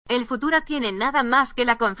El futuro tiene nada más que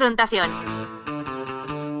la confrontación.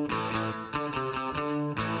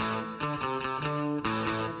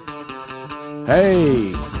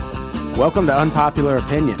 Hey, welcome to Unpopular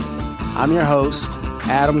Opinion. I'm your host,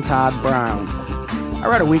 Adam Todd Brown. I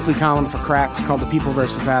write a weekly column for Cracks called The People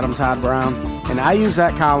vs. Adam Todd Brown, and I use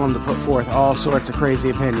that column to put forth all sorts of crazy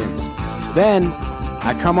opinions. Then,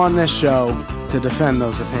 I come on this show to defend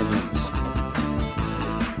those opinions.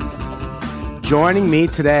 Joining me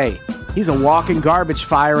today, he's a walking garbage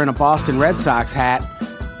fire in a Boston Red Sox hat.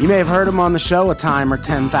 You may have heard him on the show a time or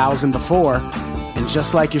 10,000 before, and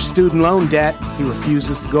just like your student loan debt, he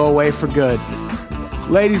refuses to go away for good.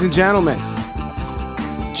 Ladies and gentlemen,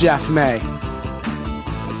 Jeff May.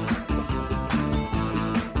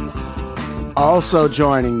 Also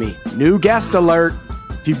joining me, new guest alert.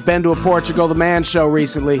 If you've been to a Portugal the Man show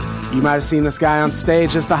recently, you might have seen this guy on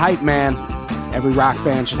stage as the hype man. Every rock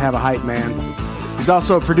band should have a hype man. He's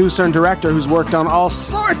also a producer and director who's worked on all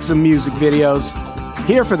sorts of music videos.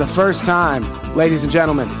 Here for the first time, ladies and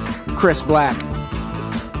gentlemen, Chris Black.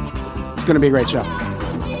 It's going to be a great show.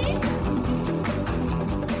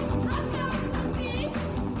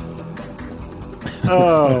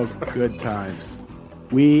 Oh, good times.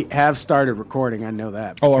 We have started recording, I know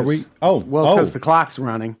that. Oh, are we? Oh. Well, because the clock's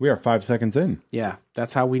running. We are 5 seconds in. Yeah,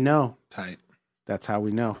 that's how we know. Tight. That's how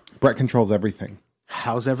we know. Brett controls everything.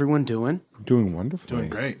 How's everyone doing? Doing wonderfully. Doing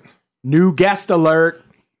great. New guest alert.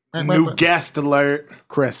 New guest alert.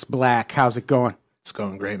 Chris Black, how's it going? It's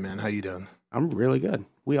going great, man. How you doing? I'm really good.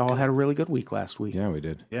 We all had a really good week last week. Yeah, we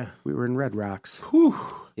did. Yeah. We were in Red Rocks. Whew.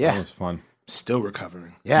 Yeah. That was fun. Still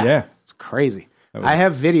recovering. Yeah. Yeah. It's crazy. I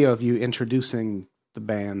have video of you introducing the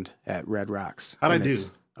band at Red Rocks. How'd I And do?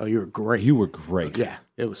 Oh, you were great. You were great. Yeah,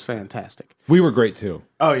 it was fantastic. We were great too,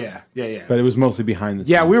 Oh, yeah. Yeah, yeah. but it was mostly behind the scenes.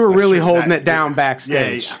 Yeah, we were really sure holding that- it down yeah,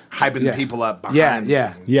 backstage. yeah. Hyping Yeah. the people up behind Yeah, the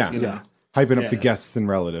yeah. scenes, Yeah. you know. Hyping up Yeah. the guests and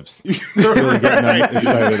relatives. Really getting them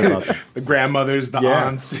excited about them. The grandmothers, the Yeah.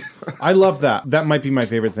 aunts. I love that. That might be my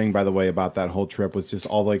favorite thing, by the way, about that whole trip was just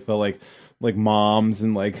all like the moms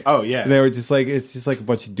and like Oh, yeah. they were just like it's just like a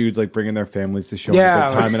bunch of dudes like bringing their families to show Yeah. a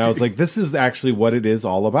good time, and I was like, this is actually what it is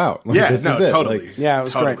all about. Like, Yeah, this no, is it. totally. Like, Yeah, it was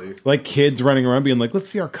totally. great. like kids running around being like, let's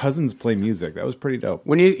see our cousins play music. That was pretty dope.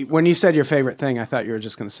 When you said your favorite thing, I thought you were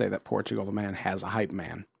just going to say that Portugal the Man has a hype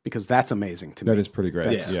man, because that's amazing to me. That is pretty great.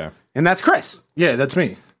 That's- Yeah. And that's Chris. Yeah, that's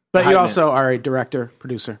me. But Hype you man. also are a director,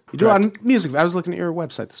 producer. You do a lot of music. I was looking at your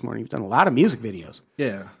website this morning. You've done a lot of music videos.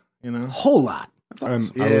 Yeah, you know. A whole lot. That's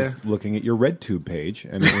awesome. I Yeah. was looking at your RedTube page,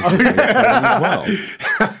 and it was really exciting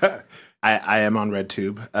as well. I am on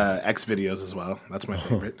RedTube. X videos as well. That's my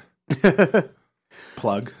favorite.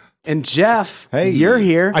 Plug. And Jeff, Hey, you're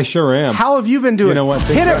here. I sure am. How have you been doing? You know what?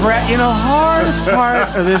 Hit it, Brett. You know, hardest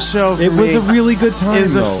part of this show for It was me a really good time.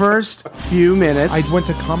 is the though. first few minutes. I went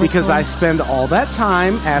to Comic-Con. because I spend all that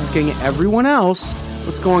time asking everyone else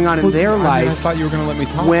what's going on in their I mean, life I thought you were going to let me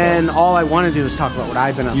talk. when all I want to do is talk about what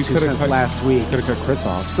I've been up You to coulda since cut- last week. Could have cut Chris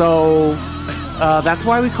off. So that's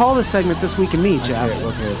why we call this segment This Week in Me, Jeff.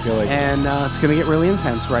 Okay, I feel like And it's going to get really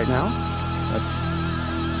intense right now. that's.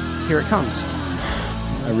 Here it comes.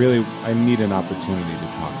 I need an opportunity to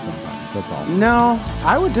talk sometimes. That's all. No,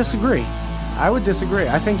 I would disagree.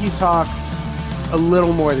 I think you talk a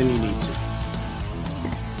little more than you need to.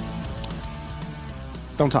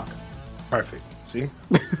 Don't talk. Perfect. See?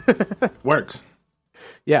 Works.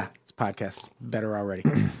 Yeah, this podcast is better already.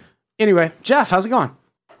 Anyway, Jeff, how's it going?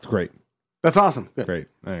 It's great. That's awesome. Good. Great.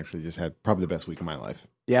 I actually just had probably the best week of my life.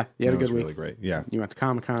 Yeah, you had a It good was week. really great. Yeah. You went to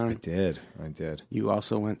Comic-Con. I did. You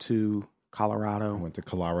also went to I Colorado went to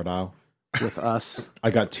Colorado. with us.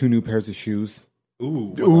 I got 2 new pairs of shoes.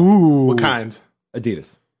 Ooh. Ooh. What kind?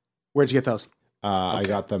 Adidas. Where'd you get those? I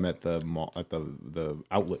got them at the mall, at the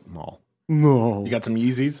outlet mall. No. You got some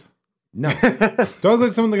Yeezys? No. Do I look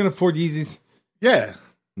like someone that can afford Yeezys? Yeah.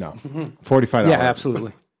 No. $45. Yeah,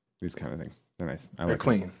 absolutely. These kind of things. They're nice. I They're like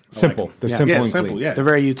clean. them. I Simple. like 'em. They're Yeah. simple Yeah, and simple. clean. Yeah. They're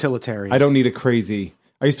very utilitarian. I don't need a crazy.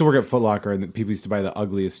 I used to work at Foot Locker, and people used to buy the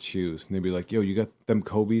ugliest shoes, and they'd be like, "Yo, you got them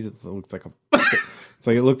Kobe's? It looks like a." It's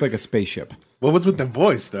like it looked like a spaceship. What was with the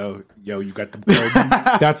voice, though? Yo, you got the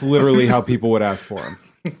Kobe. That's literally how people would ask for them.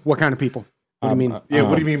 What kind of people? What do you mean? Yeah,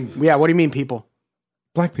 what do you mean? Yeah, what do you mean, people?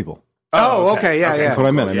 Black people. Oh, okay, yeah, yeah. That's what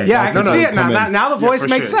I meant. I meant Yeah, I black can people see would it come now. in. Now the voice for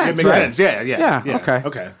makes sure. sense, It makes right? sense. Yeah, yeah. Yeah, okay.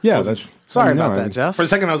 Okay. Yeah, that's. Sorry no, about I- that, Jeff. For a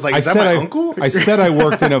second, I was like, I is that said my I, uncle? I said I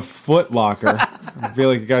worked in a Foot Locker. I feel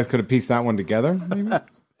like you guys could have pieced that one together. Maybe.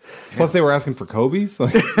 Plus, they were asking for Kobe's.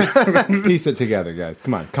 Like, piece it together, guys.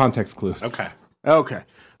 Come on, context clues. Okay. Okay.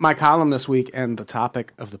 My column this week and the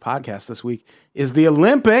topic of the podcast this week is the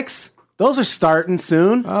Olympics. Those are starting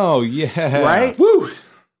soon, Oh yeah. right? Woo!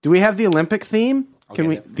 Do we have the Olympic theme? Can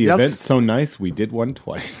we? The event's so nice, we did one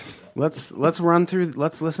twice. Let's run through.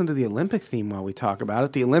 Let's listen to the Olympic theme while we talk about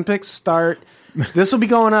it. The Olympics start. This will be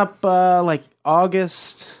going up like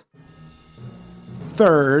August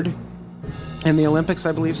 3rd, and the Olympics,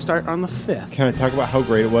 I believe, start on the 5th. Can I talk about how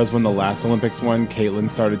great it was when the last Olympics one, Caitlin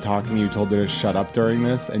started talking, you told her to shut up during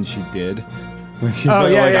this, and she did. She out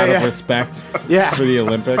of respect for the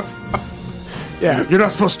Olympics. Yeah, you're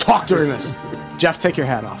not supposed to talk during this. Jeff, take your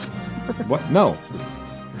hat off. What? No.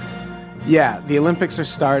 Yeah, the Olympics are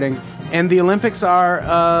starting, and the Olympics are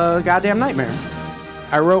a goddamn nightmare.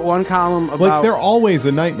 I wrote one column about... Like, they're always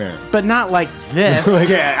a nightmare. But not like this.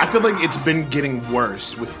 Yeah, I feel like it's been getting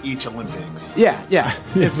worse with each Olympics. Yeah. Yeah.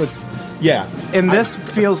 And this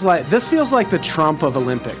feels like the Trump of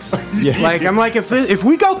Olympics. Yeah. Like, I'm like, if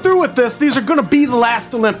we go through with this, these are going to be the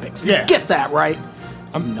last Olympics. Yeah. You get that, right?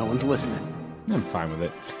 No one's listening. I'm fine with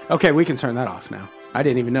it. Okay, we can turn that off now. I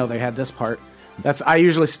didn't even know they had this part. I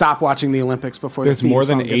usually stop watching the Olympics before There's the theme more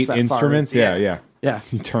than song gets 8 that instruments? far. Yeah. Yeah.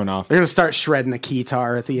 You turn off. They're going to start shredding a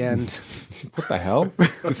guitar at the end. What the hell?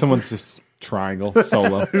 Someone's just triangle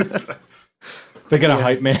solo. They get a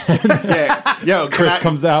hype man. Yeah. Yo, Chris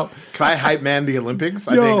comes out. Can I hype man the Olympics?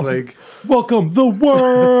 I Yo, think, like... welcome the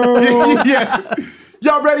world. Yeah.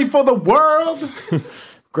 Y'all ready for the world?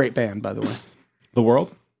 Great band, by the way. The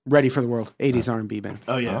world? Ready for the World. 80s R&B band.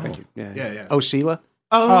 Oh, yeah. Thank you. Yeah. Oh, Sheila?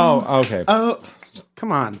 Oh, okay.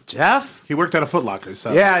 Come on, Jeff. He worked at a Foot Locker,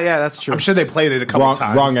 so... Yeah, that's true. I'm sure they played it a couple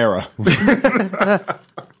times. Wrong era. We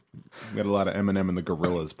got a lot of Eminem and the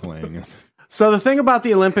Gorillas playing. So the thing about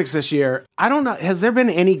the Olympics this year, I don't know, has there been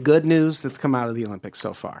any good news that's come out of the Olympics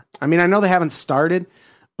so far? I mean, I know they haven't started,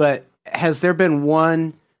 but has there been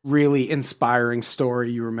one really inspiring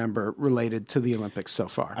story you remember related to the Olympics so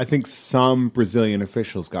far? I think some Brazilian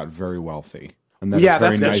officials got very wealthy. And Yeah,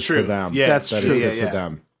 very that's nice true. for them. Yeah, that's That true. is good Yeah. for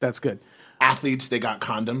them. That's good. Athletes, they got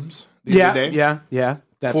condoms the other day. Yeah.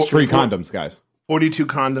 That's Free true. condoms, guys. 42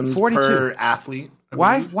 condoms 42. per athlete. I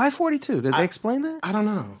Why believe. 42? Did they explain that? I don't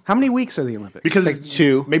know. How many weeks are the Olympics? Because Like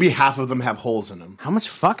 2. maybe half of them have holes in them. How much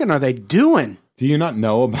fucking are they doing? Do you not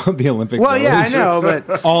know about the Olympic Well, yeah, I Village? know,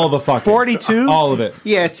 but All the fucking 42? All of it.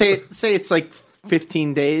 Yeah, say it's like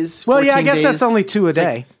 15 days. well, yeah, I 14 guess days. that's only 2 a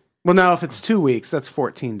day. Well, no, if it's 2 weeks, that's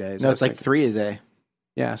 14 days. No, I it's was like 3 a day.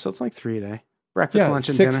 yeah, so it's like 3 a day. Breakfast, Yeah, lunch,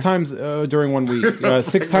 and 6 dinner. times during 1 week.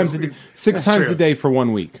 6 times That's times true. a day for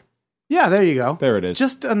 1 week. Yeah, there you go. There it is.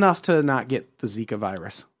 Just enough to not get the Zika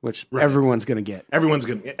virus, which everyone's going to get. Everyone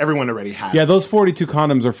already has. Yeah, those 42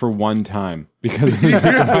 condoms are for one time because of the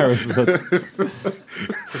Zika virus.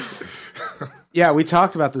 Yeah, we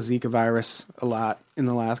talked about the Zika virus a lot in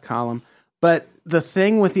the last column. But the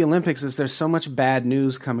thing with the Olympics is there's so much bad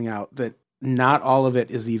news coming out that not all of it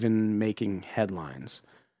is even making headlines.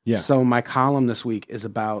 Yeah. So my column this week is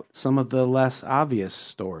about some of the less obvious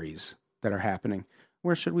stories that are happening.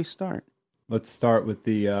 Where should we start? Let's start with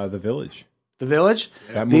the Village. The Village?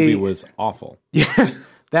 That movie was awful. Yeah,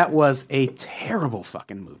 that was a terrible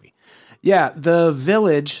fucking movie. Yeah, The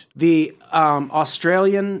Village, the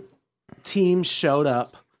Australian team showed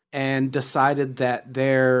up and decided that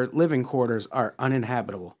their living quarters are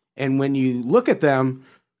uninhabitable. And when you look at them,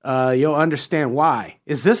 you'll understand why.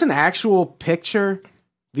 Is this an actual picture?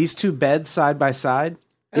 These two beds side by side?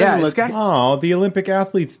 Yeah, it's got... Oh, the Olympic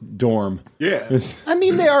athletes dorm. Yeah. I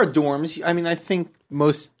mean, they are dorms. I mean, I think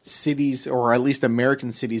most cities, or at least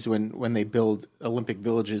American cities, when they build Olympic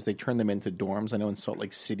villages, they turn them into dorms. I know in Salt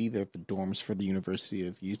Lake City, they have the dorms for the University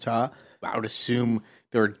of Utah. I would assume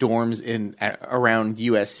there are dorms around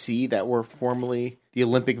USC that were formerly the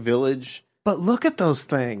Olympic Village. But look at those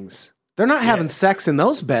things. They're not having sex in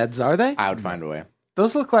those beds, are they? I would find a way.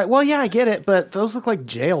 Those look like... Well, yeah, I get it, but those look like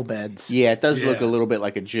jail beds. Yeah, it does look Yeah. a little bit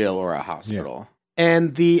like a jail or a hospital.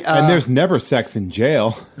 And the... And there's never sex in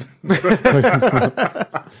jail.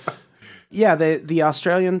 Yeah, the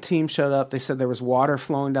Australian team showed up. They said there was water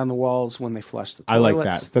flowing down the walls when they flushed the I toilets. like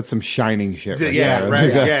that. That's some shining shit. Right Yeah, there.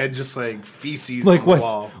 right. Like, Yeah, just like feces Like on the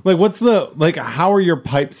wall. what's the how are your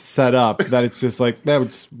pipes set up that it's just like it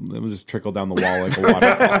would just trickle down the wall like a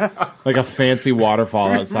waterfall, like a fancy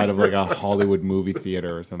waterfall outside of like a Hollywood movie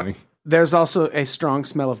theater or something. There's also a strong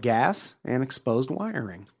smell of gas and exposed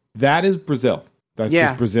wiring. That is Brazil. That's Yeah.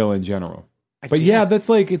 just Brazil in general. But yeah, that's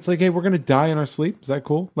like it's like hey, we're gonna die in our sleep. Is that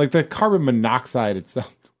cool? Like the carbon monoxide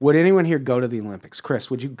itself. Would anyone here go to the Olympics?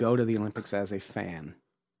 Chris, would you go to the Olympics as a fan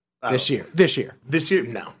this year? This year, This year,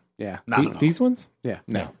 no. yeah, Not at all. These ones? yeah,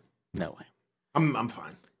 No way. I'm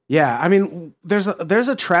fine. yeah. I mean, there's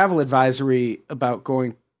a travel advisory about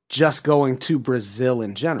going to Brazil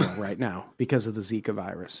in general right now because of the Zika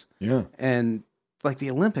virus. Yeah. And like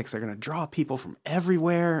the Olympics are going to draw people from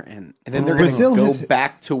everywhere, and then they're going Brazil to go has-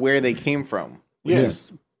 back to where they came from. Which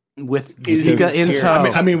is with Is Zika it in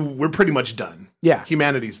scary? tow. I mean, we're pretty much done. Yeah.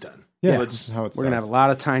 Humanity's done. Yeah, Let's- this is how it We're going to have starts. a lot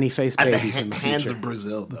of tiny face At the babies in the hands future. of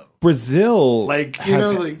Brazil, though. Brazil, Like, you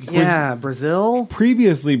has- know, like... Yeah, Brazil.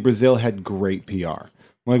 previously Brazil had great PR.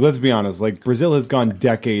 Like, let's be honest. Like, Brazil has gone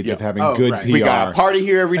decades of having Oh, good right. PR. we got a party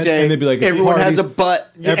here every day. and they'd be like, everyone has a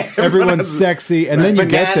parties- butt. Everyone's sexy, and then you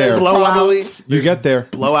get there. Bananas, probably. You get there.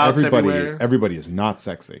 blowouts everybody, everywhere. Everybody is not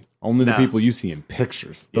sexy. Only the No. people you see in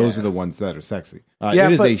pictures. Those Yeah. are the ones that are sexy. Yeah,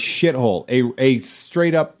 it is but- a shithole. A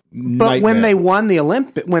straight up But nightmare. when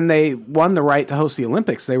they won the right to host the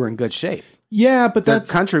Olympics, they were in good shape. yeah, but Their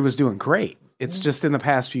that's country was doing great. It's just in the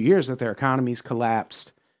past few years that their economies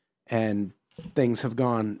collapsed and things have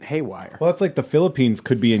gone haywire. well, that's like the Philippines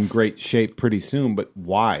could be in great shape pretty soon, but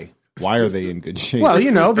why? Why are they in good shape? Well,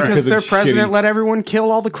 you know, because of their president shitty- let everyone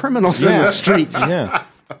kill all the criminals in Yeah. the streets. Yeah,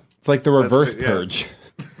 it's like the reverse yeah. purge.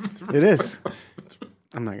 It is.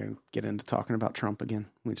 I'm not going to get into talking about Trump again.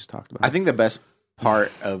 We just talked about I it. think the best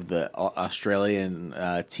part of the Australian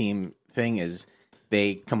team thing is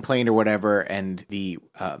they complained or whatever, and the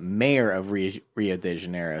mayor of Rio de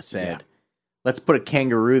Janeiro said, "Let's put a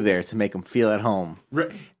kangaroo there to make them feel at home."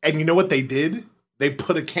 And you know what they did? They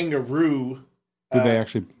put a kangaroo... Did they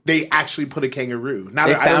actually? They actually put a kangaroo. Now,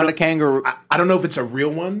 They I don't found know- a kangaroo. I don't know if it's a real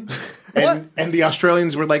one. And the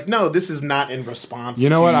Australians were like, no, this is not in response You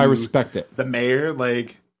know what? to I respect it. the mayor.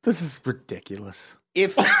 Like, This is ridiculous.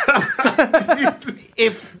 If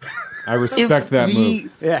if I respect that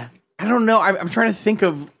move. Yeah. I don't know. I'm trying to think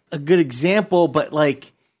of a good example, but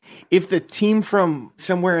like, if the team from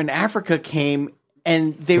somewhere in Africa came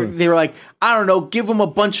and they were like, I don't know, give them a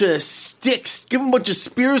bunch of sticks, give them a bunch of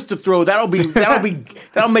spears to throw. That'll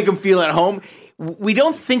make them feel at home. We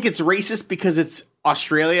don't think it's racist because it's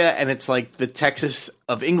Australia and it's like the Texas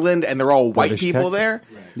of England and they're all white British people Texas. there.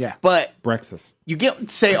 Yeah. But Brexit. you get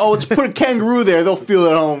say, oh, let's put a kangaroo there, they'll feel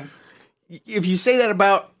at home. If you say that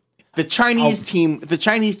about the Chinese team, the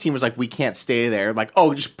Chinese team was like, we can't stay there. Like,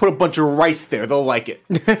 oh, just put a bunch of rice there, they'll like it.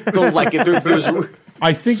 They'll like it.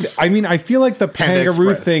 I feel like the Panda kangaroo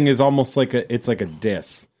Express. thing is almost like it's like a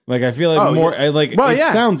diss. Like I feel like Oh, more yeah. like Well, it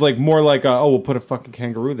yeah. sounds like more like we'll put a fucking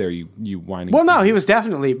kangaroo there. You whining. Well, no, he was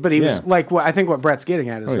definitely, but he Yeah. was like, I think what Brett's getting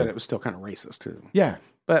at is Oh, that yeah. it was still kind of racist too. Yeah.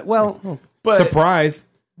 But well, Surprise.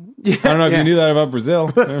 I don't know if you knew that about Brazil.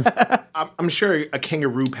 I'm sure a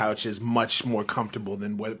kangaroo pouch is much more comfortable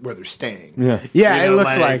than where they're staying. Yeah. yeah, You it know,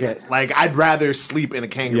 looks like it. Like, I'd rather sleep in a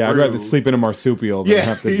kangaroo. Yeah, I'd rather sleep in a marsupial than Yeah.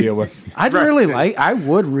 have to deal with. I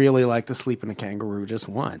would really like to sleep in a kangaroo just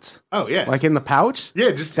once. Oh, yeah. Like in the pouch? Yeah,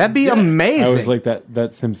 just... That'd be yeah. amazing. I always like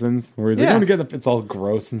that Simpsons where he's like, Yeah. I'm gonna get it's all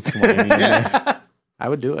gross and slimy. I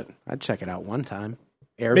would do it. I'd check it out one time.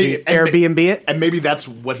 Maybe- Airbnb it? And maybe that's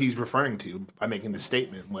what he's referring to by making the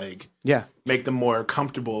statement. Like, Yeah. make them more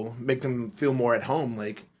comfortable, make them feel more at home.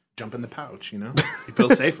 Like, jump in the pouch, you know? You feel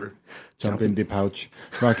safer. Jump in the pouch,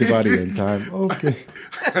 rock your body in time. Okay.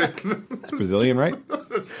 It's Brazilian, right?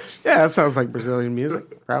 Yeah, that sounds like Brazilian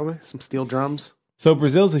music, probably. Some steel drums. So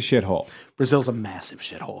Brazil's a shithole. Brazil's a massive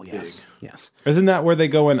shithole, yes. Yes. Isn't that where they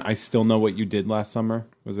go in I Still Know What You Did Last Summer?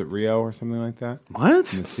 Was it Rio or something like that?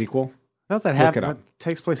 What? In the sequel? I thought that Look happened. it up. That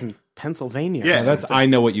takes place in Pennsylvania. Yeah, Yeah, that's I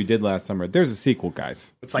Know What You Did Last Summer. There's a sequel,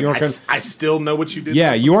 guys. It's like, You aren't gonna- I still know what you did.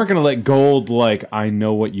 yeah, you aren't going to let Gold, like, I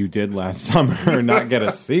Know What You Did Last Summer not get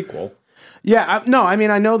a sequel. Yeah, no, I mean,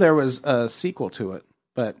 I know there was a sequel to it,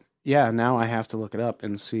 but yeah, now I have to look it up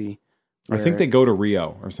and see. I think they go to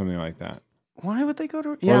Rio or something like that. Why would they go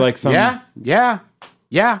to? Or like some- Yeah,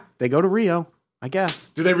 they go to Rio, I guess.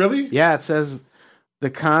 Do they really? Yeah, it says the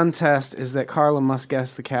contest is that Carla must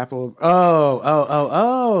guess the capital.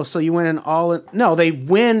 Oh. So you win an all in. No, they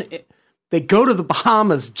win. They go to the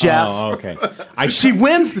Bahamas, Jeff. Oh, okay. She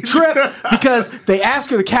wins the trip because they ask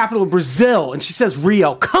her the capital of Brazil, and she says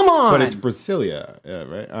Rio. Come on. But it's Brasilia,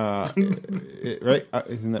 right? Right?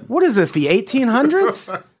 Isn't that? What is this, the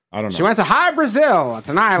 1800s? I don't know. She went to High Brazil. It's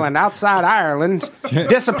an island outside Ireland.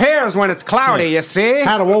 Disappears when it's cloudy, you see.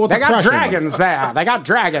 Had a war with they the got Prussians. dragons there. They got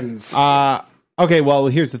dragons. Okay, well,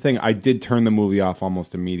 here's the thing. I did turn the movie off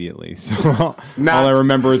almost immediately. So all I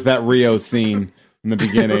remember is that Rio scene in the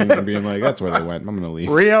beginning and being like, that's where they went. I'm going to leave.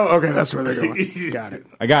 Rio? Okay, that's where they're going. Got it.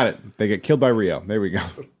 I got it. They get killed by Rio. There we go.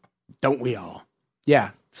 Don't we all? Yeah.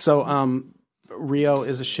 So Rio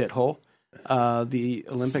is a shithole. The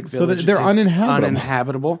Olympic So Village they're is uninhabitable.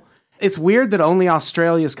 uninhabitable. it's weird that only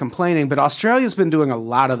Australia's complaining, but Australia's been doing a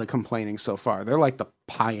lot of the complaining so far. They're like the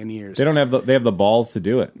pioneers. They don't have they have the balls to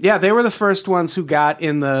do it. Yeah, they were the first ones who got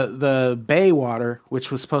in the bay water,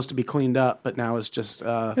 which was supposed to be cleaned up, but now is just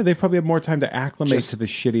Yeah, they probably have more time to acclimate just to the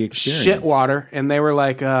shitty experience. shit water. And they were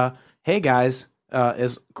like, hey guys,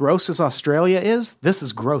 as gross as Australia is, this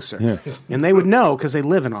is grosser. And they would know because they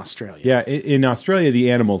live in Australia. Yeah, in Australia,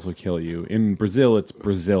 the animals will kill you. In Brazil, it's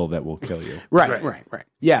Brazil that will kill you. Right.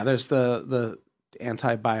 Yeah, there's the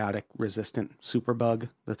antibiotic resistant superbug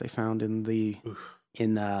that they found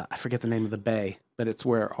in I forget the name of the bay, but it's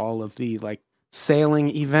where all of the like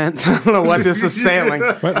sailing events. I don't know what this is sailing.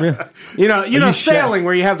 What? Really? You know sailing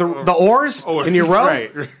where you have the oars and you row.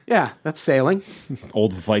 Right. Yeah, that's sailing.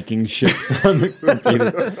 Old Viking ships on the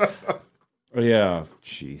computer. Yeah,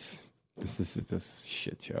 jeez. This is just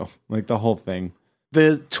shit show. Like the whole thing.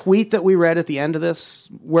 The tweet that we read at the end of this,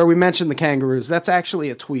 where we mentioned the kangaroos, that's actually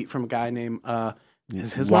a tweet from a guy named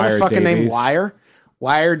his Wire motherfucking name Davies.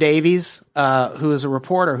 Wire Davies, who is a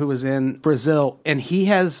reporter who was in Brazil, and he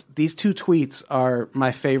has these two tweets are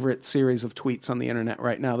my favorite series of tweets on the internet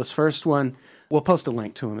right now. This first one, we'll post a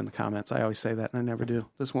link to him in the comments. I always say that, and I never do.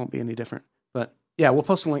 This won't be any different, but yeah, we'll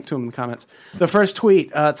post a link to him in the comments. The first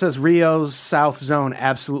tweet, it says, Rio's South Zone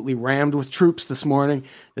absolutely rammed with troops this morning.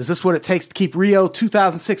 Is this what it takes to keep Rio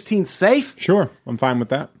 2016 safe? Sure, I'm fine with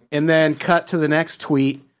that. And then cut to the next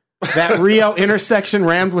tweet. That Rio intersection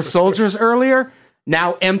rammed with soldiers earlier,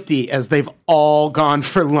 now empty as they've all gone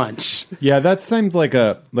for lunch. Yeah, that seems like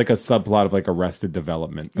a subplot of like Arrested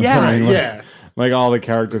Development. Yeah, Right? Like, yeah. Like all the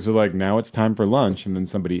characters are like, now it's time for lunch, and then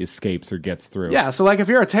somebody escapes or gets through. Yeah, so like if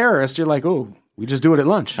you're a terrorist, you're like, oh, we just do it at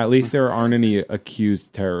lunch. At least there aren't any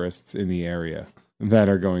accused terrorists in the area that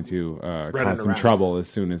are going to cause some around. trouble as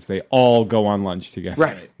soon as they all go on lunch together.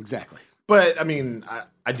 Right, exactly. But I mean,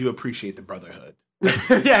 I do appreciate the brotherhood.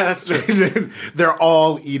 Yeah, that's true. They're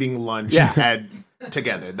all eating lunch Yeah.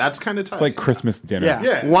 together. That's kind of tight. It's like Christmas dinner. Yeah.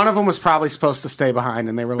 Yeah. One of them was probably supposed to stay behind,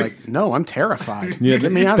 and they were like, no, I'm terrified. Yeah,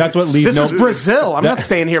 Get me out that's of here. what leave This no- is Brazil. I'm not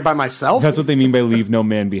staying here by myself. That's what they mean by leave no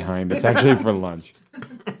man behind. It's actually for lunch.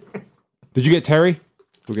 Did you get Terry?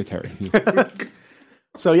 Go get Terry.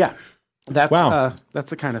 So, yeah, that's Wow. that's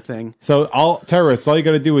the kind of thing. So all terrorists, all you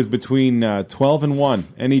got to do is between 12 and 1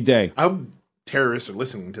 any day. I hope terrorists are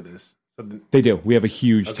listening to this. So They do. We have a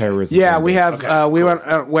huge terrorism. Yeah, fan we base. have. We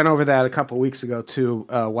went over that a couple weeks ago too.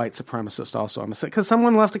 White supremacist also. I'm because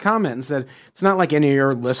someone left a comment and said it's not like any of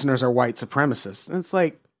your listeners are white supremacists. And it's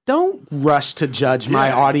like, don't rush to judge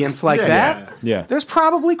my audience like that. Yeah. There's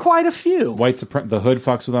probably quite a few. The hood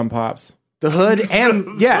fucks with unpops. The hood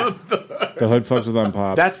and The hood fucks with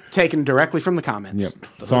unpops. that's taken directly from the comments. Yep.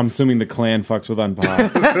 So I'm assuming the Klan fucks with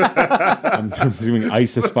unpops. I'm assuming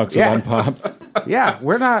ISIS fucks Yeah. with unpops. Yeah,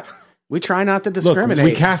 we try not to Look, discriminate.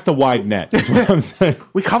 we cast a wide net. Is what I'm saying.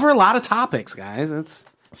 We cover a lot of topics, guys. It's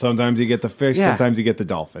Sometimes you get the fish. Yeah. Sometimes you get the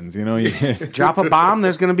dolphins. You know. drop a bomb,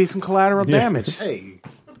 there's going to be some collateral damage. hey,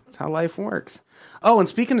 That's how life works. Oh, and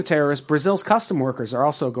speaking of terrorists, Brazil's custom workers are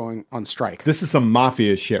also going on strike. This is some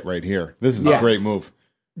mafia shit right here. This is Yeah. a great move.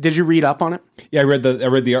 Did you read up on it? Yeah, I read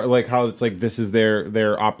the like how it's like this is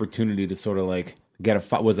their opportunity to sort of like get a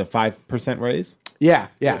 5% raise. Yeah.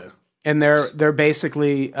 And they're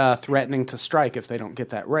basically threatening to strike if they don't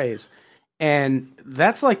get that raise. And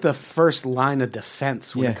that's like the first line of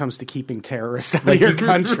defense when Yeah. it comes to keeping terrorists out of your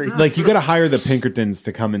country. Like you got to hire the Pinkertons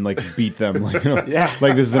to come and like beat them. Like, you know, Yeah.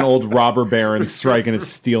 like this is an old robber baron striking a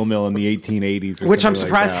steel mill in the 1880s, or Which I'm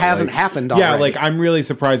something like surprised that. hasn't Like, happened Yeah, already. like I'm really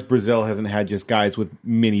surprised Brazil hasn't had just guys with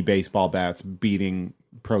mini baseball bats beating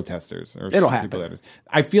protesters. Or It'll people happen. that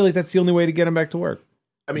I feel like that's the only way to get them back to work.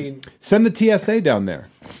 I mean, Send the TSA down there.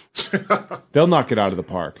 They'll knock it out of the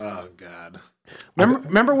park. oh god.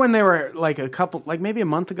 Remember when they were like maybe a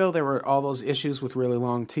month ago, there were all those issues with really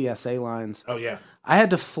long TSA lines. Oh yeah. I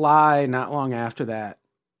had to fly not long after that,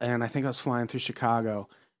 and I think I was flying through Chicago,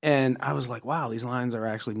 and I was like, wow, these lines are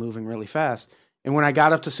actually moving really fast. And when I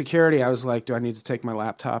got up to security, I was like, do I need to take my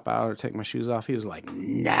laptop out or take my shoes off? He was like,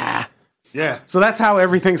 nah. Yeah. So that's how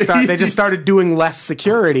everything started. They just started doing less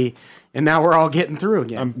security, and now we're all getting through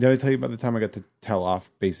again. Did I tell you about the time I got to tell off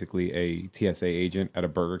basically a TSA agent at a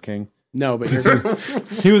Burger King? No, but you're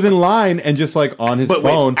He was in line and just like on his But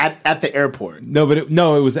phone. wait, at the airport. No, but it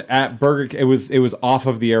was at Burger King. It was off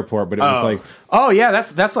of the airport, but it was like oh yeah,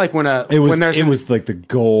 that's like when there's it was like the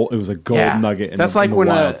goal. It was a gold nugget. That's in like the when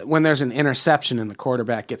wild. when there's an interception and the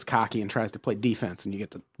quarterback gets cocky and tries to play defense, and you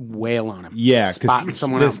get to wail on him. Yeah, spotting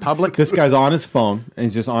someone out in public. This guy's on his phone and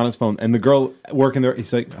he's just on his phone, and the girl working there,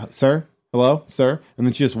 he's like, "Sir, hello, sir," and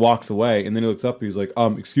then she just walks away, and then he looks up, and he's like,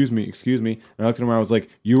 excuse me," and I looked at him and I was like,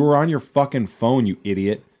 "You were on your fucking phone, you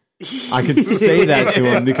idiot." I could say that to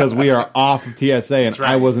him because we are off of TSA and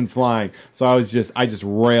right. I wasn't flying. So I just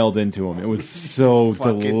railed into him. It was so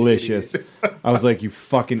delicious. I was like, you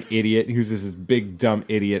fucking idiot. He was just this big dumb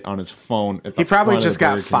idiot on his phone at the He probably front of just the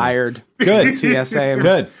got Burger King. fired. Good. TSA and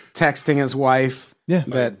Good. was texting his wife Yeah.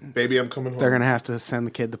 that Baby, I'm coming home. they're going to have to send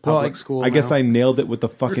the kid to Well, public school. I guess now. I nailed it with the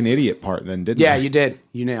fucking idiot part then, didn't Yeah, I? you did.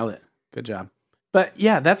 You nailed it. Good job. But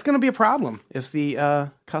yeah, that's going to be a problem if the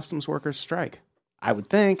customs workers strike. I would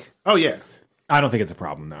think. Oh, yeah. I don't think it's a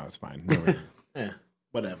problem now. It's fine.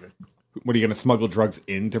 Whatever. What are you going to smuggle drugs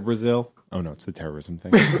into Brazil? Oh, no, it's the terrorism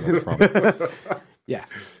thing. That's the problem. Yeah.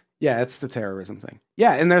 Yeah, it's the terrorism thing.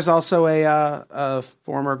 Yeah, and there's also a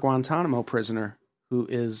former Guantanamo prisoner who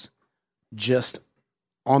is just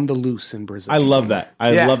on the loose in Brazil. I love that.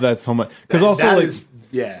 I Yeah. love that so much. Because also, That like, is-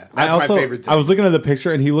 yeah, I that's also, my favorite thing. I was looking at the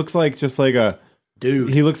picture and he looks like just like a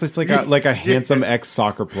Dude. He looks like a handsome ex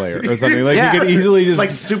soccer player or something. Like Yeah. you could easily just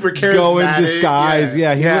Like super go in charismatic, disguise.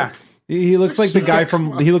 Yeah, Yeah. He looks like the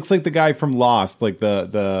guy from Lost, like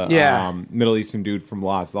the Yeah. Middle Eastern dude from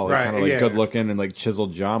Lost, all like, Right, kind of like yeah. good looking and like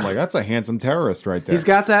chiseled jaw. I'm like, that's a handsome terrorist right there. He's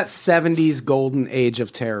got that 70s golden age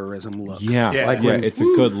of terrorism look. yeah, Yeah. like when- it's a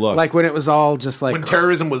good look. Like when it was all just like when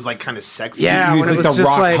terrorism was like kind of sexy. Yeah, he's when it like was the just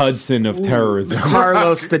Rock like- Hudson of terrorism.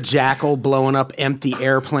 Carlos the Jackal blowing up empty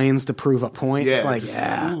airplanes to prove a point. Yeah, It's like, just-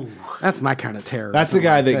 yeah, that's my kind of terrorism. That's the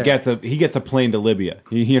guy right that there. gets a plane to Libya.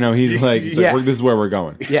 He's like, Yeah. this is where we're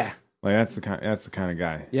going. Yeah, Like that's the kind of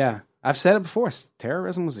guy. yeah. I've said it before.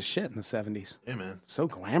 Terrorism was a shit in the 70s. Yeah, man. So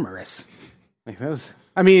glamorous. Like that was.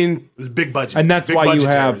 I mean, It was big budget. And that's Big why you budget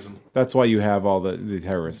have terrorism. all the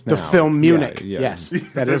terrorists the now. film It's- Munich. yeah. Yes,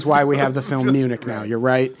 that is why we have the film Munich now. You're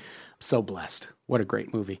right. I'm so blessed. What a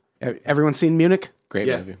great movie. Everyone seen Munich? Great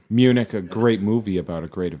Yeah. movie. Munich, a great movie about a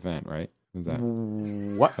great event, right? Is that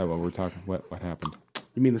What? is that what we're talking? What happened?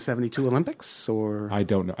 You mean the 72 Olympics or? I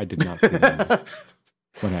don't know. I did not see that.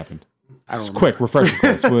 What happened? I don't Just remember. quick, refresh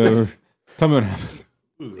course. Tell me what happened.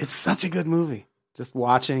 It's such a good movie. Just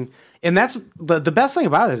watching, and that's the best thing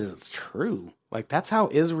about it is it's true. Like that's how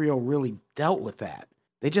Israel really dealt with that.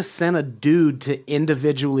 They just sent a dude to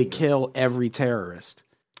individually kill every terrorist.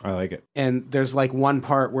 I like it. And there's like one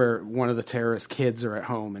part where one of the terrorist kids are at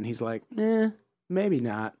home, and he's like, maybe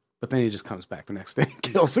not. But then he just comes back the next day and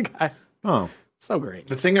kills the guy. Oh, So great.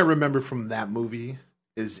 The thing I remember from that movie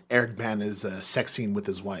is Eric Bana's sex scene with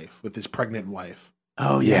his wife, with his pregnant wife.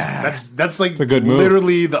 Oh yeah, That's like a good move.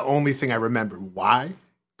 literally the only thing I remember. Why?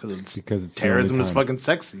 Because it's the only terrorism is time. fucking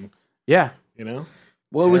sexy. yeah. You know?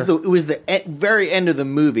 Well, it was the very end of the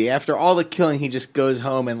movie. After all the killing, he just goes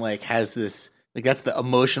home and like has this like that's the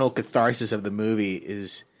emotional catharsis of the movie.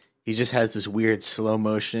 Is he just has this weird slow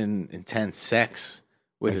motion intense sex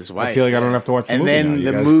with his wife? I feel like I don't have to watch the and movie then now. You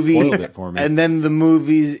the guys movie, spoiled it for me. and then the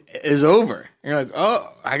movie is over. You're like,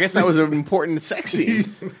 oh, I guess that was an important sex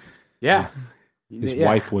scene. Yeah. His Yeah.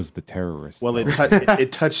 wife was the terrorist. Well,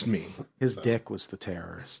 it touched me. His dick was the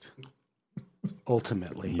terrorist.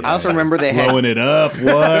 Ultimately. I also remember they had. blowing it up.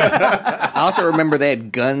 What? I also remember they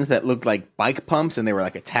had guns that looked like bike pumps, and they were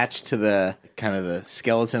like attached to the kind of the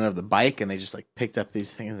skeleton of the bike, and they just like picked up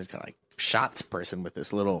these things and kind of like shot this person with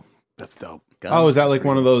this little. That's dope. Gun. Oh, is that like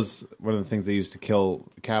one of the things they used to kill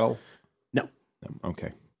cattle? No.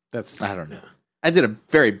 Okay, That's I don't know. I did a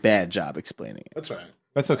very bad job explaining it. That's right.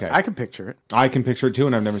 that's okay. I can picture it. I can picture it too,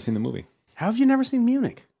 and I've never seen the movie How have you never seen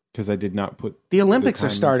Munich? because I did not put The Olympics time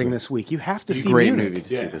are starting into it. this week. You have to It's a see great Munich. movie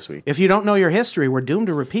to see this week. If you don't know your history, we're doomed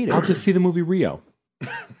to repeat it. I'll just see the movie Rio.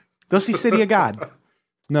 Go see City of God.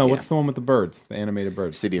 No, what's the one with the birds? The animated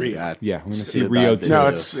birds. City of God. Yeah, I'm going to City see of Rio God, too. No,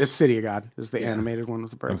 Yes. it's City of God. Is the animated one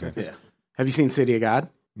with the birds. Okay. I think. Yeah. Have you seen City of God?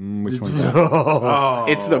 Which one's that? Oh,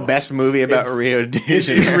 It's the best movie about Rio de It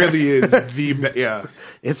Janeiro. really is yeah.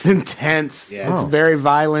 It's intense. Yeah. It's Oh. very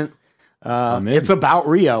violent. I'm in. It's about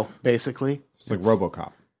Rio, basically. It's like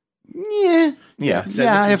RoboCop. Yeah, Yeah.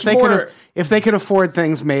 yeah. If they could afford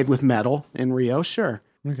things made with metal in Rio, sure.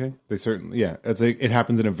 Okay, they certainly It's like it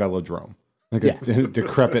happens in a velodrome, like Yeah. a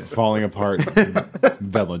decrepit, falling apart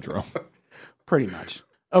velodrome. Pretty much.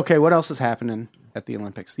 Okay, what else is happening at the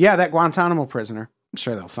Olympics? Yeah, that Guantanamo prisoner. I'm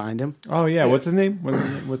sure they'll find him. Oh yeah, what's his name?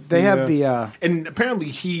 What's They have the And apparently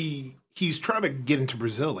he's trying to get into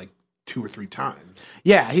Brazil like 2 or 3 times.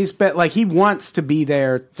 yeah. He's bet like he wants to be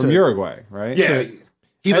there from to, Uruguay, right? Yeah.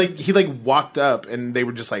 He walked up and they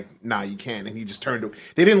were just like, nah, you can't. And he just turned.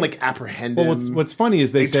 They didn't like apprehend Well, him. what's funny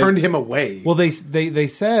is they said, turned him away. Well, they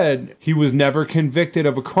said he was never convicted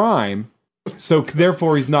of a crime, so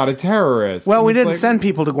therefore he's not a terrorist. Well, And we it's didn't like, send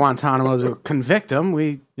people to Guantanamo to convict him.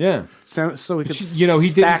 We Yeah, sent so we could he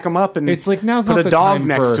stack didn't- him up and it's like now's put not a the dog time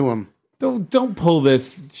next for- to him. don't pull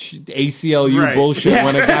this ACLU Right. bullshit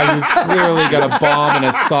when a guy who's clearly got a bomb in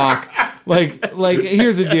a sock. Like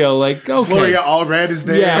here's the deal. Like, okay, Gloria Allred is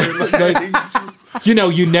there. Yes, It's just-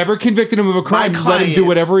 you never convicted him of a crime. You let him do client.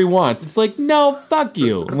 whatever he wants. It's like, no, fuck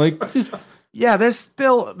you. Like, just Yeah, there's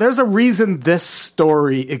a reason this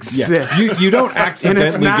story exists. you don't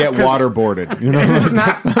accidentally not get 'cause- waterboarded. You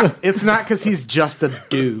know, It's not because he's just a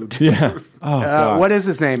dude. yeah. Oh God. What is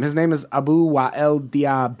his name? His name is Abu Wa'el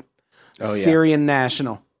Diab, Syrian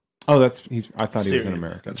national. Oh, I thought he was Syria. an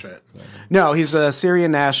American. That's right. No, he's a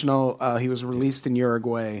Syrian national. He was released in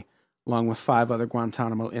Uruguay along with 5 other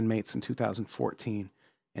Guantanamo inmates in 2014.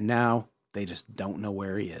 And now they just don't know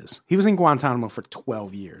where he is. He was in Guantanamo for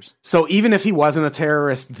 12 years. So even if he wasn't a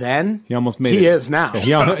terrorist then, He almost made he it. is now.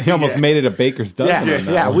 Yeah, he almost made it a baker's dozen. Yeah, on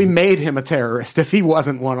that yeah, one. we made him a terrorist if he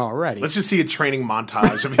wasn't one already. Let's just see a training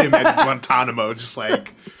montage of him at Guantanamo, just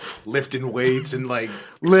like lifting weights and like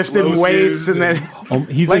Lifting explosives weights and then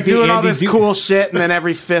He's like the doing all Andy this cool shit, and then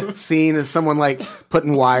every 5th scene is someone like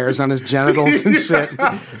putting wires on his genitals and shit,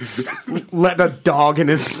 letting a dog in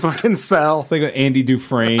his fucking cell. It's like an Andy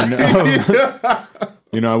Dufresne.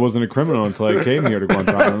 I wasn't a criminal until I came here to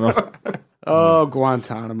Guantanamo. Oh,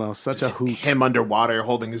 Guantanamo, such a hoot. him underwater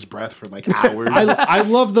holding his breath for like hours. I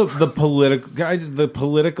love the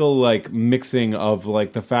political like mixing of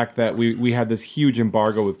like the fact that we had this huge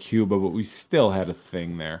embargo with Cuba, but we still had a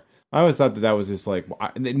thing there. I always thought that was just like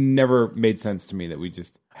it never made sense to me that we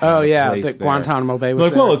just had Oh a yeah, place the there. Guantanamo Bay was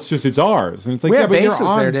Like, there. well, it's ours, and it's like We yeah, had but bases you're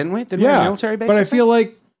on there, didn't we? Didn't we have military bases But I there? feel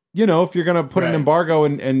like if you're gonna put an Right. embargo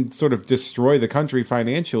and sort of destroy the country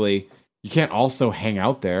financially, you can't also hang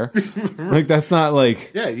out there. Like that's not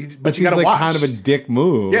like yeah, that but you seems gotta like watch. kind of a dick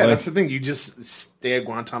move. Yeah, Like, that's the thing. You just stay at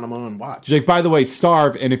Guantanamo and watch. like, by the way,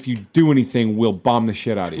 starve, and if you do anything, we'll bomb the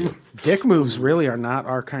shit out of you. Dick moves really are not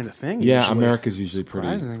our kind of thing. Yeah, usually. America's usually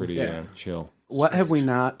pretty Surprising. chill. What have we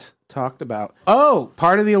not talked about? Oh,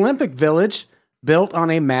 part of the Olympic Village built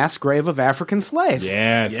on a mass grave of African slaves.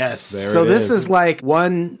 Yes, Yes. there So it this is like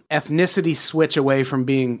one ethnicity switch away from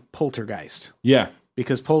being Poltergeist. yeah,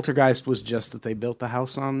 Because Poltergeist was just that they built the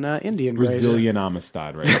house on Indian graves. Brazilian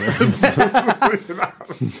Amistad right there.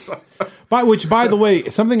 By the way,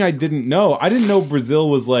 something I didn't know. I didn't know Brazil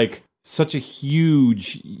was like such a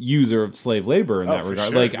huge user of slave labor in that for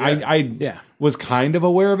regard. sure, Like yeah. Yeah. was kind of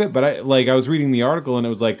aware of it, but I was reading the article and it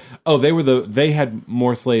was like, oh, they had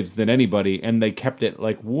more slaves than anybody, and they kept it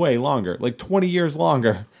like way longer, like 20 years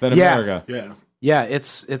longer than Yeah. America. Yeah, Yeah,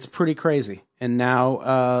 it's pretty crazy. And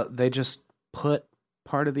now they just put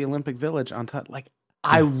part of the Olympic Village on top. Like,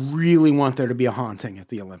 I really want there to be a haunting at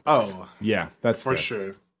the Olympics. oh, Yeah, that's for fair.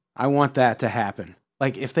 sure. I want that to happen.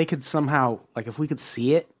 Like, if they could somehow, like, if we could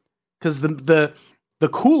see it, because the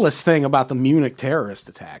coolest thing about the Munich terrorist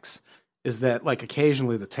attacks is that, like,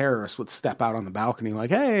 occasionally the terrorists would step out on the balcony, like,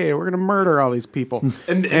 "Hey, we're gonna murder all these people."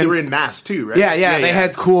 And they were in masks too, right? Yeah, they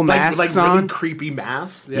had cool masks like really on. creepy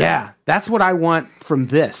masks. Yeah, that's what I want from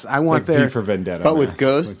this. I want Like there. V for Vendetta, But with mask.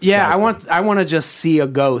 ghosts? Yeah, I want to just see a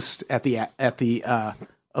ghost at the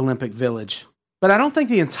Olympic Village, but I don't think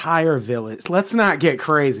the entire village. Let's not get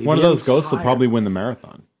crazy. One of The those ghosts will entire- probably win the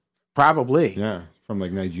marathon. probably. Yeah, from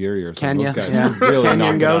like Nigeria or something. Kenya, Those guys yeah. really Kenyan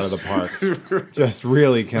knocked it out of ghost. the park. Just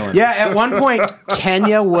really killing. Yeah, at one point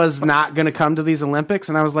Kenya was not going to come to these Olympics,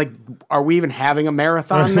 and I was like, "Are we even having a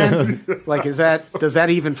marathon then? Like, does that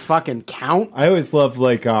even fucking count?" I always love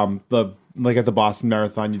like at the Boston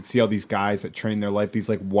Marathon, you'd see all these guys that train their life, these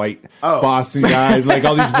like white Boston guys, like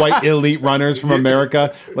all these white elite runners from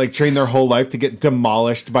America, like train their whole life to get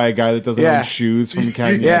demolished by a guy that doesn't Yeah. own shoes from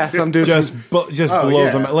Kenya. Yeah, some dude just blows yeah.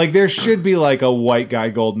 them. Like there should be like a white guy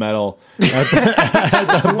gold medal at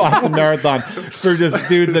the Boston Marathon for just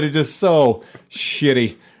dudes that are just so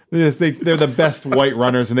shitty. They're the best white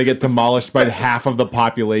runners, and they get demolished by half of the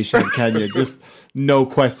population of Kenya. Just no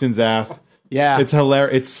questions asked. Yeah, It's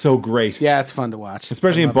hilarious. It's so great. yeah, it's fun to watch,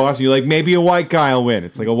 Especially in Boston, you're like, maybe a white guy will win.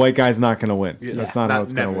 It's like a white guy's not going to win. That's not how not-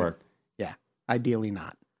 it's going to never. work. Yeah, ideally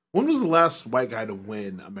not. When was the last white guy to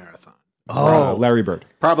win a marathon? Larry Bird.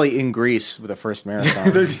 Probably in Greece with the first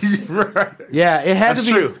marathon. Right. Yeah, it had That's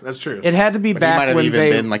to be. true. That's true. It had to be But he might back have when even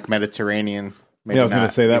they. been like Mediterranean. Maybe Yeah, I was going not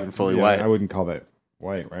to say that. even fully Yeah, white. I wouldn't call that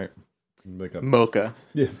white, right? Like a, Mocha.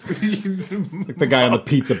 yeah. Like the guy on the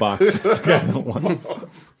pizza box. The guy on the one.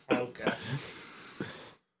 Okay.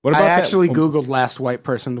 What I about actually that? Googled last white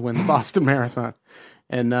person to win the Boston Marathon,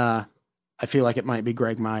 and I feel like it might be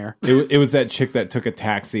Greg Meyer. It was that chick that took a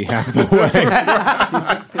taxi half the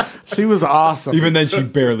way. She was awesome. Even then, she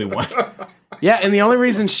barely won. Yeah, and the only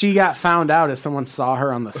reason she got found out is someone saw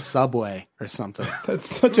her on the subway or something. That's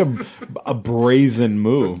such a brazen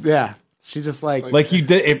move. Yeah. She just like Like you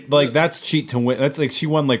did, that's cheat to win. That's like she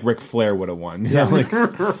won like Ric Flair would have won. Yeah,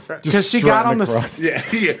 because she got on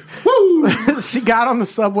Yeah. Woo! she got on the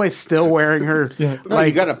subway still wearing her No,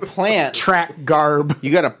 you got to plant. track garb.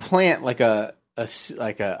 You got to plant like a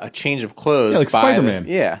change of clothes. Yeah, like by the- Spider-Man.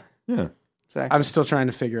 Yeah, Yeah. exactly. I'm still trying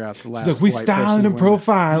to figure out the last. It's like we white styling person and to win.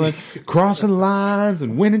 profiling, crossing lines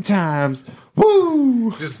and winning times.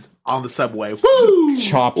 Woo! Just on the subway. Woo!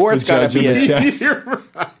 Chops Or the it's gotta judge in be the a- chest.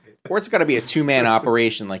 Or it's got to be a 2-man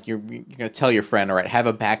operation. Like you're going to tell your friend, all right, have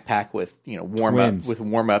a backpack with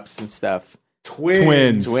warm ups and stuff.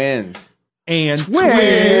 Twins. Twins. And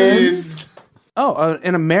Twins. Oh,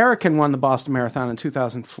 an American won the Boston Marathon in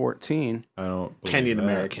 2014. I don't believe Kenyan that.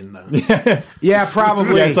 American, though. Yeah,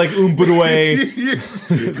 probably. Yeah, it's like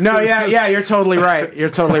Umbudwe. No, yeah, you're totally right. You're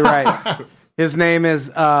totally right. His name is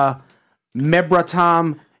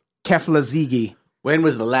Mebratam Keflazigi. When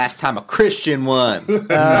was the last time a Christian won?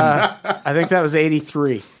 I think that was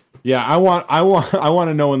 83. Yeah, I want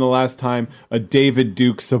to know when the last time a David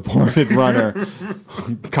Duke supported runner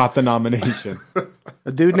caught the nomination.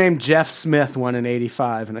 A dude named Jeff Smith won in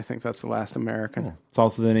 85, and I think that's the last American. It's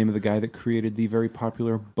also the name of the guy that created the very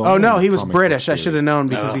popular Bone Oh, no, he was comic British. book I should series. have known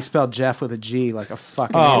because he spelled Jeff with a G like a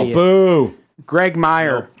fucking Oh, idiot. boo! Greg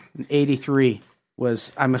Meyer in 83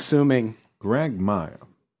 was, I'm assuming, Greg Meyer.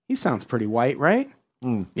 he sounds pretty white, right?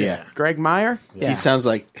 Yeah. Greg Meyer? Yeah. He sounds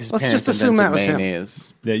like his Let's parents just assume invented that was him.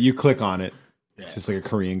 mayonnaise. Yeah, you click on it. It's just like a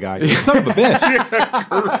Korean guy. You son of a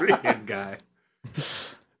bitch. Korean guy.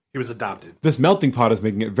 He was adopted. This melting pot is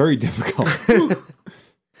making it very difficult.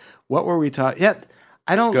 What were we talking? Yeah,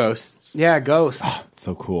 I don't. Ghosts. Yeah, ghosts. It's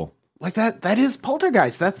so cool. Like that is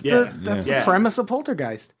Poltergeist. That's the premise of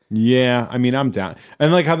Poltergeist. Yeah, I mean, I'm down.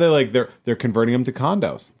 And like how they're converting them to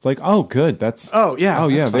condos. It's like, oh, good. That's Oh, yeah, Oh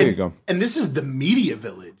yeah, that's there you go. And this is the media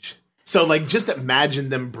village. So like just imagine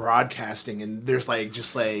them broadcasting and there's like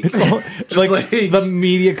just like It's like the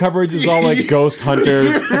media coverage is all like ghost hunters.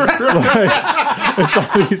 It's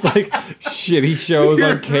all these like shitty shows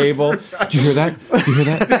on cable. Did you hear that? Did you hear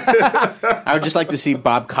that? I would just like to see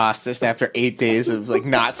Bob Costas after 8 days of like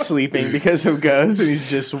not sleeping because of ghosts, and he's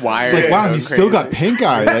just wired. It's like, wow, going he's still got crazy. pink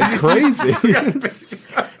eye like crazy.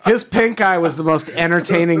 His pink eye was the most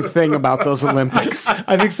entertaining thing about those Olympics.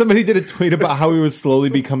 I think somebody did a tweet about how he was slowly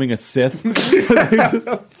becoming a Sith.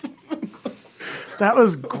 That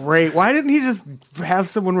was great. Why didn't he just have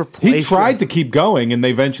someone replace He tried him? to keep going, and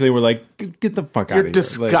they eventually were like, "Get the fuck out You're of here!"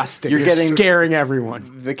 disgusting. You're You're getting- scaring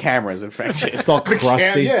everyone. The camera's infected. It's all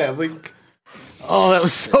crusty. yeah, like Oh, that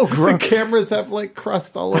was so The gross. cameras have like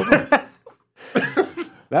crust all over.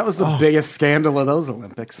 That was the biggest scandal of those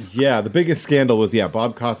Olympics. Yeah, the biggest scandal was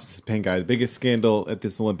Bob Costas' pink eye. The biggest scandal at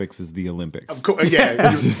this Olympics is the Olympics.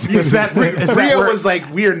 yeah. Is that Rio where- was like,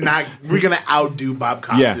 we're gonna outdo Bob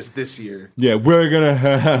Costas this year. Yeah, we're gonna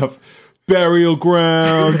have burial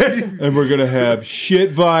grounds, and we're gonna have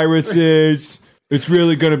shit viruses. It's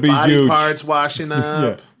really gonna be Body huge. parts washing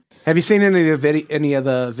up. Have you seen any of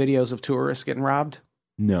the videos of tourists getting robbed?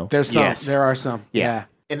 No, There's some. Yes. There are some. Yeah.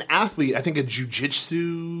 An athlete, I think a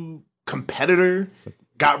jiu-jitsu competitor,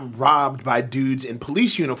 got robbed by dudes in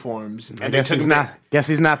police uniforms, and they Guess took he's him not. Guess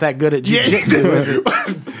he's not that good at Yeah. jiu-jitsu, is it?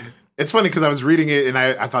 It's funny because I was reading it and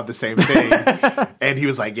I thought the same thing. And he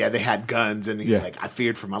was like, yeah, they had guns. And he's Yeah. like, I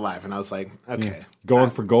feared for my life. And I was like, okay. going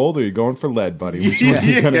for gold or you going for lead, buddy? Which one are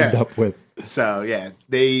you gonna Yeah. end up with? So, yeah,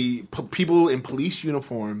 people in police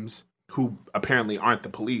uniforms who apparently aren't the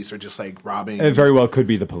police are just like robbing. It very well could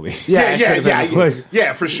be the police. Yeah, it yeah, could've been yeah, the police.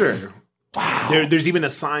 yeah, for sure. Wow. There's even a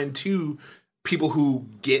sign to people who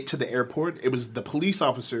get to the airport. It was the police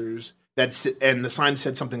officers and the sign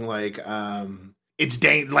said something like, it's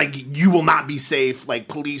like you will not be safe. Like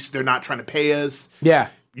police, they're not trying to pay us. Yeah.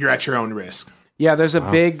 You're at your own risk. Yeah, there's a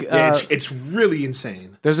big Yeah, it's really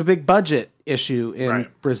insane. there's a big budget issue in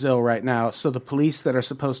Right. Brazil right now. So the police that are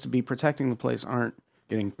supposed to be protecting the place aren't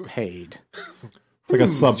getting paid. It's like a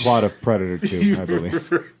subplot of Predator 2, I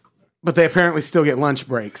believe. But they apparently still get lunch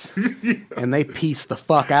breaks. And they piece the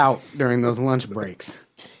fuck out during those lunch breaks.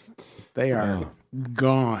 They are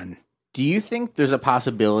gone. Do you think there's a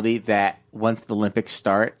possibility that once the Olympics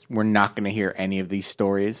start, we're not going to hear any of these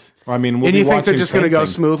stories? I mean, we'll And be you think they're watching just going to go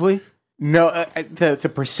fencing. smoothly? No,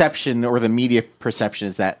 the perception or the media perception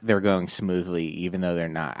is that they're going smoothly, even though they're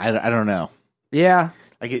not. I don't know. Yeah.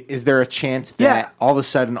 Like, is there a chance that Yeah. all of a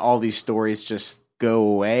sudden all these stories just go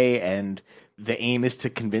away and the aim is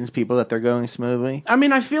to convince people that they're going smoothly? I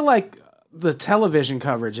mean, I feel like the television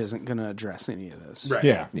coverage isn't going to address any of this. Right.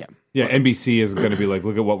 Yeah. Yeah. NBC is going to be like,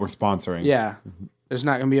 look at what we're sponsoring. Yeah. There's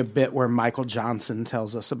not going to be a bit where Michael Johnson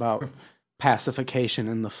tells us about pacification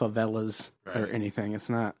in the favelas or anything. It's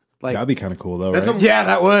not. Like, That'd be kind of cool though, That's right? yeah,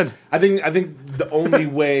 that would. I think the only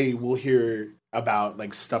way we'll hear about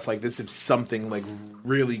like stuff like this if something like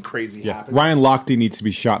really crazy happens. Ryan Lochte needs to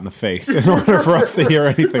be shot in the face in order for us to hear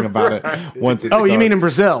anything about it once it's Oh, you done. mean in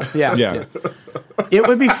Brazil? Yeah. Yeah. It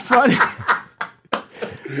would be funny.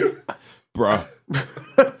 Bruh.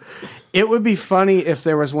 It would be funny if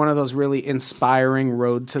there was one of those really inspiring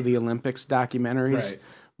Road to the Olympics documentaries, Right.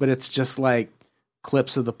 but it's just like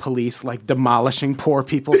clips of the police like demolishing poor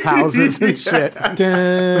people's houses and shit. Dun,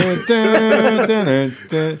 dun, dun, dun,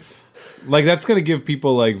 dun. Like that's gonna give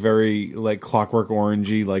people like very like Clockwork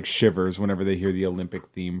Orangey like shivers whenever they hear the Olympic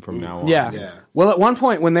theme from now on. Yeah. Yeah. Well, at one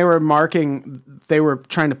point when they were marking, they were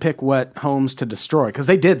trying to pick what homes to destroy because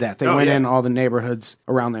they did that. They went yeah. in all the neighborhoods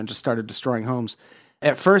around there and just started destroying homes.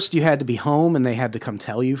 At first, you had to be home and they had to come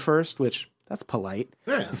tell you first, which that's polite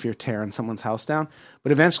if you're tearing someone's house down.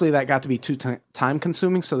 But eventually that got to be too time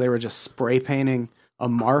consuming. So they were just spray painting a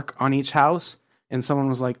mark on each house. And someone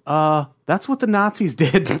was like, that's what the Nazis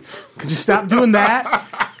did. Could you stop doing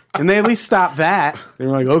that? And they at least stopped that. They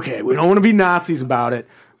were like, okay, we don't want to be Nazis about it,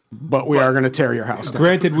 but we are going to tear your house down.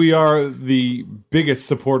 Granted, we are the biggest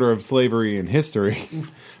supporter of slavery in history.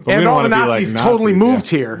 But And we don't all the want to be Nazis like totally Nazis, moved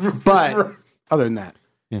here. But other than that.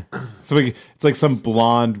 Yeah. So it's like some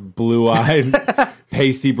blonde, blue-eyed,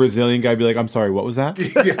 pasty Brazilian guy be like, I'm sorry, what was that?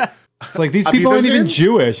 Yeah. It's like these people aren't even Abduction?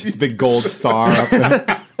 Jewish. It's a big gold star up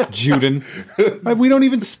there. Juden. Like, we don't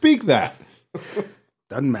even speak that.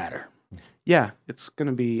 Doesn't matter. Yeah, it's going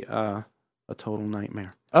to be a total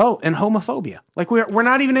nightmare. Oh, and homophobia. Like we're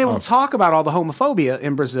not even able to talk about all the homophobia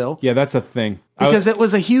in Brazil Yeah, that's a thing. because it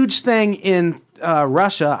was a huge thing in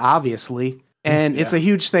Russia, obviously, and it's a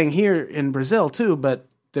huge thing here in Brazil too. But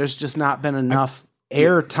there's just not been enough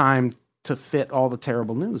airtime to fit all the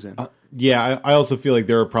terrible news in. Yeah, I also feel like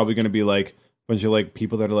there are probably going to be like a bunch of like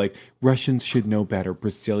people that are like, Russians should know better.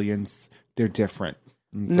 Brazilians, they're different.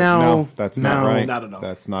 And it's No, like, that's not no. right. Not at all.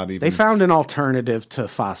 That's not even. They found an alternative to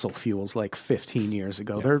fossil fuels like 15 years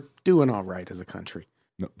ago. They're doing all right as a country.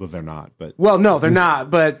 No, well, they're not. But Well, no, they're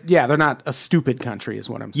not. But yeah, they're not a stupid country, is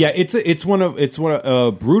what I'm saying. yeah, it's one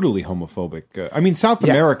of brutally homophobic. I mean, South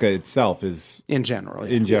America itself is In general.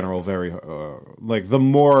 Yeah. in general very like the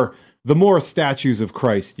more statues of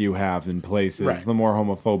Christ you have in places, Right. the more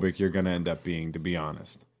homophobic you're going to end up being, to be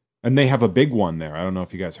honest. And they have a big one there. I don't know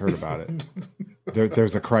if you guys heard about it.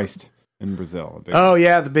 There's a Christ in Brazil. A big Oh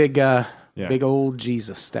yeah, the big Yeah. big old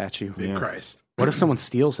Jesus statue. Big Christ. What if someone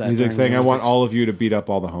steals that? He's like during saying, the "I want Olympics? all of you to beat up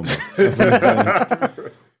all the homeless." That's what he's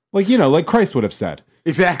saying. Like like Christ would have said.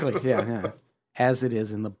 Exactly. Yeah. As it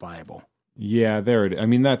is in the Bible. Yeah, there it. I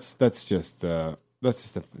mean, that's just a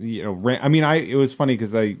I mean, it was funny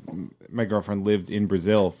because my girlfriend lived in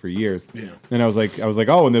Brazil for years. Yeah. And I was like,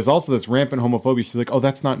 oh, and there's also this rampant homophobia. She's like, oh,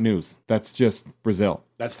 that's not news. That's just Brazil.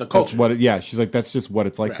 That's the That's culture. yeah. She's like, that's just what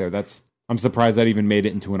it's like Right. there. I'm surprised that even made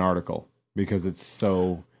it into an article because it's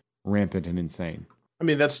so rampant and insane. I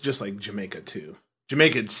mean, that's just like Jamaica too.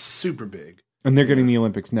 Jamaica's super big. And they're getting the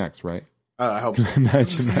Olympics next, right? I hope so.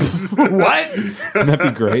 Imagine that. What? Wouldn't that be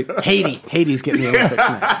great? Hades getting the Olympics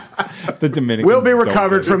next. The Dominicans We'll be don't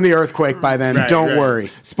recovered get it. from the earthquake by then. Right, Don't right.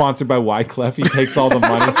 worry. Sponsored by Wyclef. He takes all the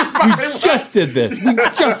money. We just did this. We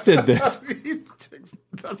just did this.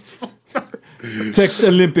 That's fun. Text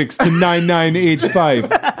Olympics to 9985.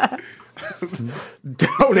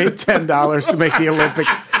 Donate $10 to make the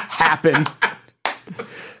Olympics happen.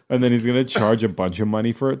 And then he's going to charge a bunch of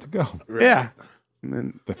money for it to go. Yeah. And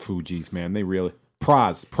then The Fugees, man. They really...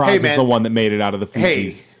 Praz Hey, is man. the one that made it out of the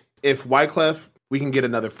Fugees. Hey, if Wyclef, we can get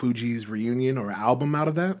another Fugees reunion or album out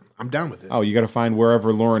of that, I'm down with it. Oh, you got to find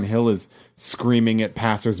wherever Lauryn Hill is screaming at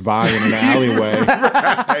passersby in an alleyway.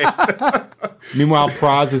 Meanwhile,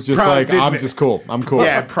 Praz is just Praz like, did I'm ma- just cool. I'm cool.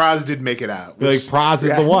 Yeah, Praz did make it out. Like, Praz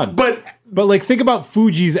is the one. But But like, think about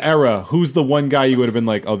Fuji's era. Who's the one guy you would have been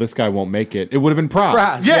like, oh, this guy won't make it? It would have been Praz.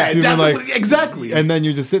 Praz. yeah, You'd have that's been what- exactly. And then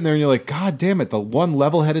you're just sitting there and you're like, God damn it, the one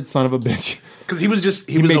level-headed son of a bitch. Because he was just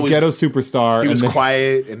He was made always, Ghetto Superstar. He was and then-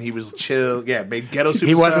 quiet and he was chill. Yeah, made Ghetto Superstar.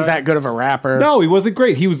 he wasn't that good of a rapper. No, he wasn't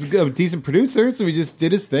great. He was a decent producer, so he just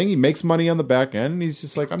did his thing. He makes money on the back end, and he's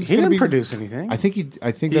just like, I'm just He going to didn't be... produce anything. I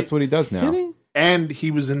think that's what he does now. Did he? And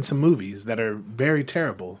he was in some movies that are very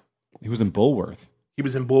terrible. He was in Bullworth. He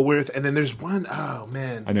was in Bullworth, and then there's one, oh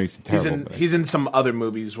man. I know he's terrible. but- He's in some other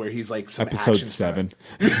movies where he's like some Episode action star.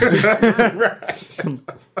 7.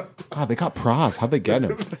 Oh, they got Praz. How'd they get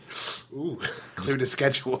him? Ooh, cleared his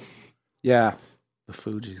schedule. Yeah. The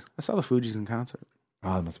Fugees. I saw the Fugees in concert.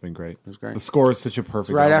 Oh, that must have been great. It was great. The score is such a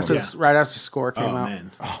perfect Right album. after Score came Oh out.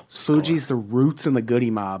 man. Fugees, the Roots, and the Goody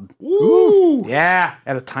Mob. Ooh. Yeah,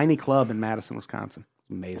 at a tiny club in Madison, Wisconsin.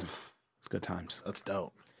 Amazing. It's good times. That's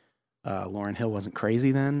dope. Lauryn Hill wasn't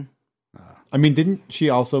crazy then. I mean, didn't she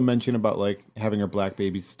also mention about like having her black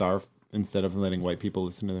babies starve instead of letting white people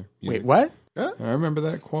listen to their music? Wait, what? I remember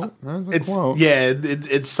that quote. That was a It's quote.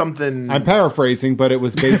 it's something. I'm paraphrasing, but it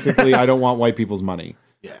was basically, I don't want white people's money.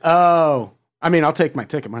 Oh, I mean, I'll take my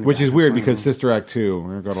ticket money. Which back. is weird That's because fine. Sister Act 2,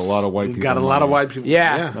 we got a lot of white people. got a lot of white people.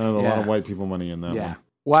 Yeah. A lot of white people money in that Yeah. one.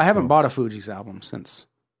 Well, I haven't bought a Fugees album since,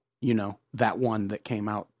 that one that came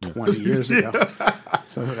out 20 years ago.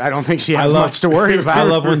 So I don't think she has much to worry about. I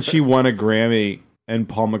love when she won a Grammy and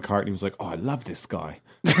Paul McCartney was like, "Oh, I love this guy."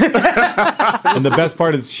 And the best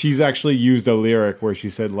part is she's actually used a lyric where she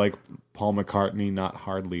said, like, Paul McCartney, not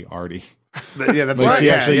hardly Artie. Yeah, that's Like right. she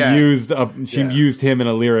Yeah, actually yeah. used him in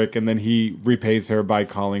a lyric, and then he repays her by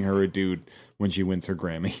calling her a dude when she wins her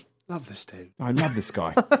Grammy. Love this dude. I love this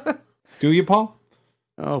guy. Do you, Paul?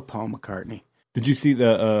 Oh, Paul McCartney. Did you see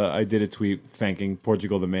I did a tweet thanking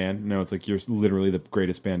Portugal the Man? No, it's like, you're literally the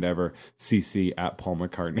greatest band ever. CC at Paul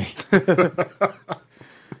McCartney.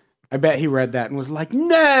 I bet he read that and was like,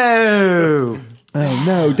 no! Oh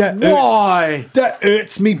no, Why? that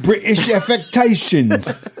hurts me British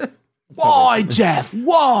affectations. Why, Jeff?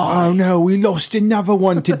 Why? Oh no, we lost another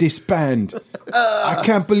one to disband. I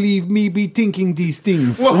can't believe me be thinking these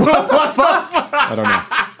things. What the fuck? I don't know.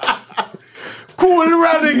 Cool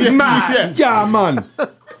runnings, man! Yeah, man.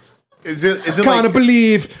 Is it Can't like,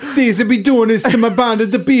 believe these will be doing this to my band of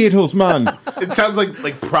the Beatles, man. it sounds like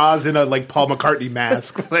Praz in a like Paul McCartney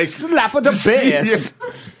mask. Like Slap of the bass.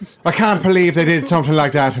 I can't believe they did something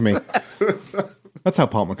like that to me. That's how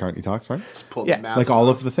Paul McCartney talks, right? pull Yeah. the mask. Like all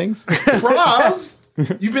of the things. Praz.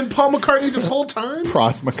 You've been Paul McCartney this whole time.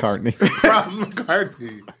 Pross McCartney. Praz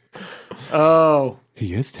McCartney. Oh,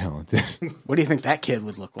 He is talented. what do you think that kid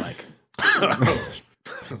would look like?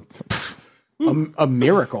 A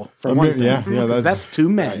miracle for one thing. yeah, 'Cause that's two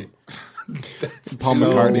men. Paul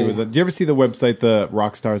McCartney was. Did you ever see the website, the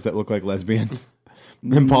rock stars that look like lesbians?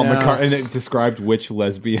 And Paul No. McCartney, and it described which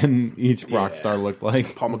lesbian each rock star looked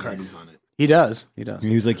like. Paul McCartney's on it. He does. He does.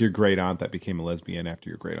 He was like your great aunt that became a lesbian after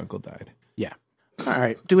your great uncle died. Yeah. All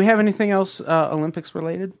right. Do we have anything else Olympics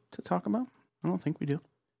related to talk about? I don't think we do.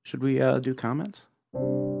 Should we do comments?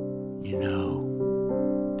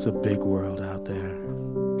 It's a big world out there.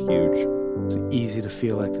 Huge. It's easy to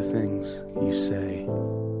feel like the things you say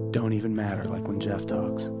don't even matter, like when Jeff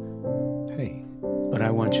talks. Hey. But I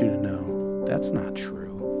want you to know that's not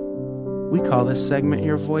true. We call this segment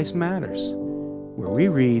Your Voice Matters, where we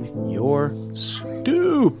read your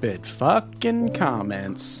stupid fucking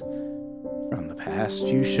comments from the past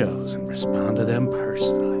few shows and respond to them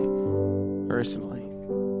personally. Personally.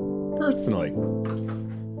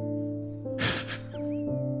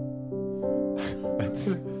 That's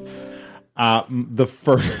the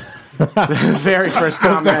first. The very first The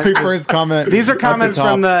comment. very first comment. These are at comments top.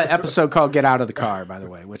 from the episode called Get Out of the Car, by the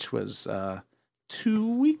way, which was 2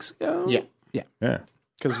 weeks ago? Yeah. Yeah. Yeah.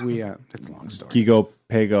 Because it's a long story. Gigo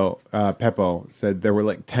Peppo said there were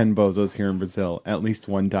like 10 bozos here in Brazil. At least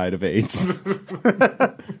one died of AIDS.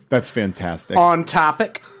 That's fantastic. On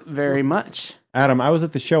topic, very much. Adam, I was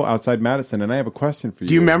at the show outside Madison, and I have a question for you.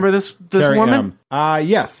 Do you remember this Carrie woman? M.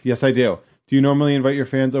 Yes, I do. Do you normally invite your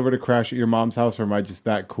fans over to crash at your mom's house, or am I just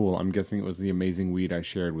that cool? I'm guessing it was the amazing weed I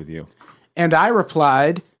shared with you. And I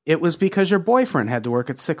replied, it was because your boyfriend had to work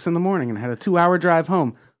at 6 a.m. and had a 2-hour drive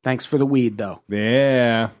home. Thanks for the weed, though.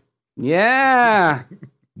 Yeah. Yeah.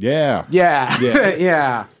 Yeah. Yeah. Yeah.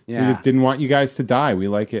 Yeah. We Yeah. just didn't want you guys to die. We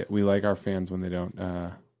like it. We like our fans when they don't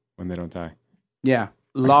die. Yeah.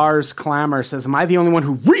 Lars Clammer says, am I the only one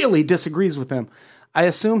who really disagrees with him? I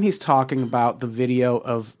assume he's talking about the video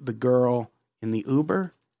of the girl in the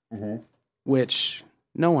Uber, which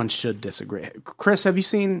no one should disagree. Chris, have you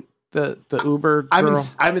seen the Uber girl?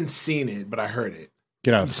 I haven't seen it, but I heard it.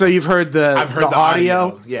 Get out. So you've heard I've heard the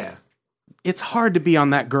audio. Yeah. It's hard to be on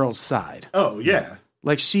that girl's side. Oh yeah.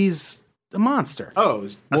 Like, she's a monster. Oh,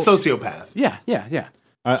 a sociopath. Yeah. Yeah,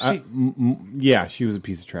 she was a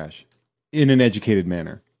piece of trash. In an educated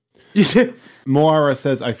manner. Moara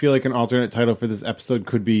says, I feel like an alternate title for this episode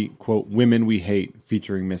could be, quote, Women We Hate,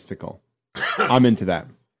 featuring Mystical. I'm into that.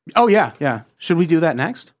 Oh, yeah. Should we do that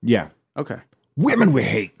next? Yeah. Okay. Women We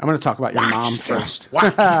Hate. I'm going to talk about your mom first.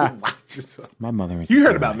 My mother is... You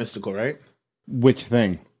heard about Mystical, right? Which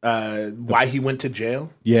thing? Why he went to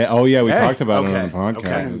jail. Yeah. Oh, yeah. We Hey. talked about it Okay, on the podcast.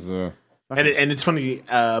 okay. It was, And it's funny.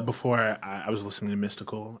 Before I was listening to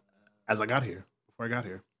Mystical as I got here. Before I got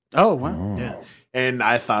here. Oh, wow. Yeah. And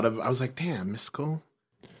I was like, damn, Mystical.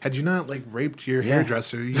 Had you not like raped your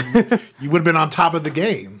hairdresser, you would have been on top of the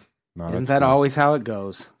game. no, Isn't that's that cool. always how it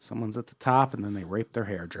goes? Someone's at the top, and then they rape their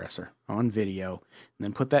hairdresser on video, and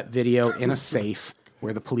then put that video in a safe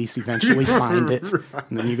where the police eventually find it,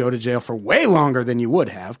 and then you go to jail for way longer than you would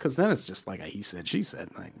have, because then it's just like a he said, she said.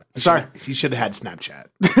 Like, sorry. He should have had Snapchat.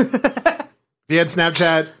 If he had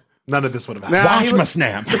Snapchat, none of this would have happened. Nah, Watch my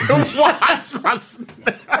snaps. Watch my Snap.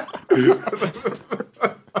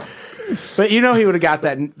 But he would have got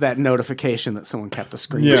that notification that someone kept a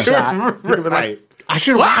screenshot. Yeah. Right. I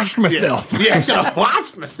should have watched myself. Yeah, I should have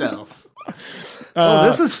watched myself. Oh,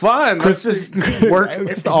 this is fun. Let's just work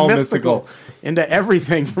It's all mystical. into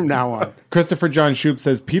everything from now on. Christopher John Shoup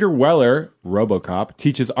says Peter Weller, RoboCop,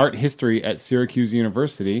 teaches art history at Syracuse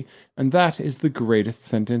University, and that is the greatest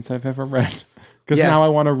sentence I've ever read. Because now I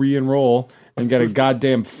want to re-enroll and get a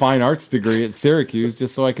goddamn fine arts degree at Syracuse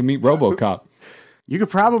just so I can meet RoboCop. You could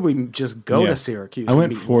probably just go to Syracuse. I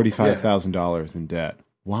went and meet $45,000 in debt.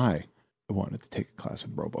 Why? I wanted to take a class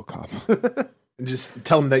with RoboCop. And just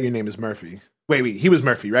tell him that your name is Murphy. Wait, he was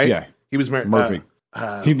Murphy, right? Yeah. He was Murphy.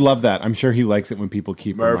 He'd love that. I'm sure he likes it when people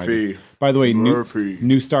keep Murphy. reminding. By the way, Murphy.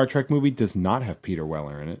 new Star Trek movie does not have Peter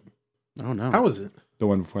Weller in it. Oh, no. How was it? The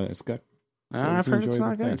one before that is good. I've heard it's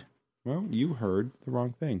not good. Well, you heard the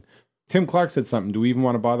wrong thing. Tim Clark said something. Do we even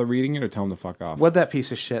want to bother reading it or tell him to fuck off? What'd that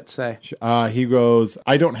piece of shit say? He goes,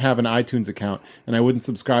 I don't have an iTunes account, and I wouldn't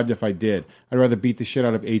subscribe if I did. I'd rather beat the shit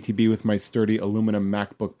out of ATB with my sturdy aluminum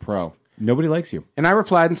MacBook Pro. Nobody likes you. And I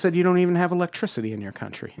replied and said, you don't even have electricity in your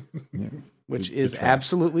country, which is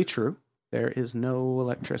absolutely true. There is no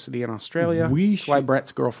electricity in Australia. That's why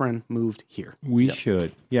Brett's girlfriend moved here. We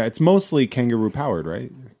should. Yeah, it's mostly kangaroo powered,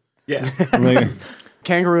 right? Yeah. Like,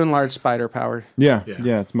 Kangaroo and large spider powered. yeah,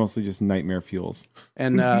 it's mostly just nightmare fuels.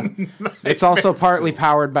 And it's also partly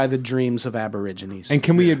powered by the dreams of Aborigines. And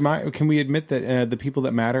can we admit that the people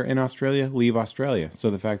that matter in Australia leave Australia? So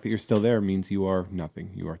the fact that you're still there means you are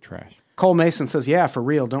nothing. You are trash. Cole Mason says, yeah, for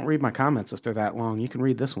real. Don't read my comments if they're that long. You can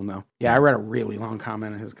read this one, though. Yeah, I read a really long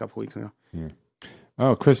comment of his a couple weeks ago. Yeah.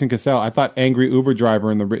 Oh, Kristen Cassell. I thought angry Uber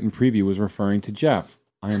driver in the written preview was referring to Jeff.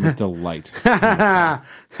 I am a delight.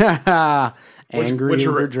 Angry what's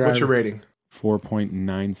Uber driver. your rating?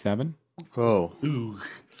 4.97. Oh, Ooh.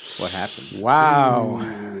 what happened? Wow.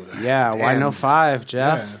 Yeah, why no 5,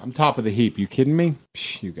 Jeff? Yeah. I'm top of the heap. You kidding me?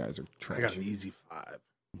 Psh, you guys are trash. I got an easy 5.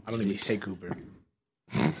 I don't even take Uber.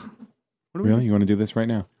 Really? You want to do this right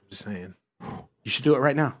now? Just saying. You should do it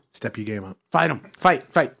right now. Step your game up. Fight him. Fight.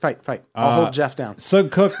 I'll hold Jeff down.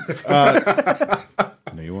 Sug Cook.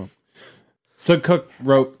 No, you won't. Sug Cook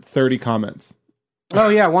wrote 30 comments. Oh,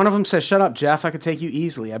 yeah. One of them says, shut up, Jeff. I could take you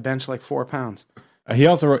easily. I bench like 4 pounds. He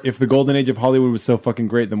also wrote, if the golden age of Hollywood was so fucking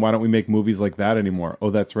great, then why don't we make movies like that anymore? Oh,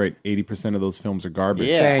 that's right. 80% of those films are garbage.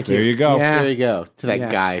 Yeah. Thank you. There you go. Yeah. There you go. To that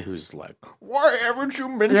Yeah. guy who's like, why haven't you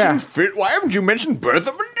mentioned Yeah. Why haven't you mentioned Birth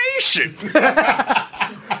of a Nation?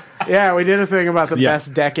 Yeah, we did a thing about the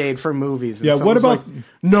best decade for movies. And Yeah, what someone's about- like,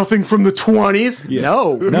 nothing from the 20s? Yeah.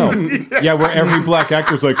 No. No. Yeah, where every black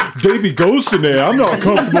actor's like, Davey Ghost in there. I'm not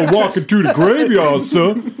comfortable walking through the graveyard,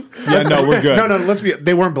 son. Yeah, no, we're good. No, let's be.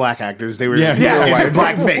 They weren't black actors. They were Yeah.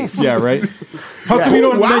 black face. Yeah, right? How come you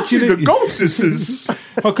don't mention the it? ghostesses.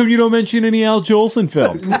 How come you don't mention any Al Jolson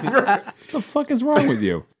films? What the fuck is wrong with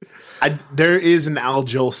you? There is an Al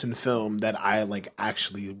Jolson film that I like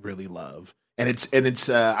actually really love. And it's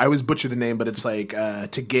I always butcher the name, but it's like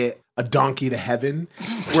To Get a Donkey to Heaven.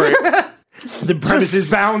 Where the premise is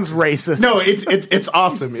sounds racist. no, it's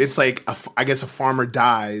awesome. It's like I guess a farmer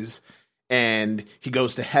dies and he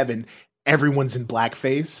goes to heaven. Everyone's in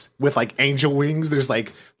blackface with like angel wings. There's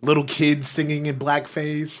like little kids singing in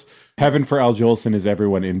blackface. Heaven for Al Jolson is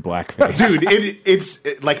everyone in blackface. Dude,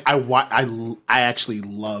 it's like I actually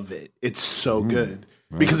love it. It's so good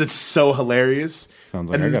because it's so hilarious. Sounds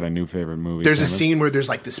like And I got a new favorite movie. There's a coming. scene where there's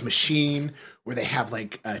like this machine where they have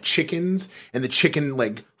like chickens, and the chicken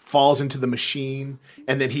like falls into the machine,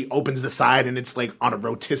 and then he opens the side, and it's like on a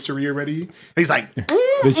rotisserie already. And he's like,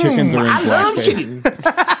 The chickens are in I love blackface.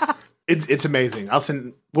 chicken. It's amazing.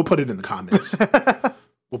 We'll put it in the comments.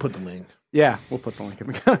 We'll put the link. Yeah, we'll put the link in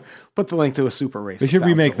the put the link to a super racist. They should Al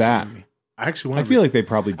remake Jolson that. movie. I actually I want. feel like they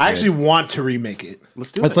probably did. I actually want to remake it.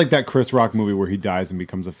 Let's do That's it. like that Chris Rock movie where he dies and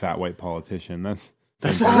becomes a fat white politician. That's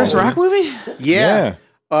a Chris Rock movie? Yeah.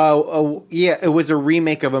 Yeah, it was a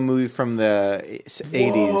remake of a movie from the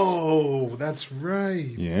 80s. Oh, that's right.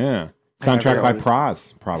 Yeah. Soundtrack by always-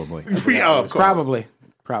 Praz, probably. Yeah, of course.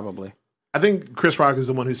 Probably. I think Chris Rock is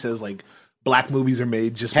the one who says like black movies are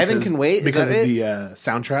made just Heaven because, Can Wait? Is because that of it? the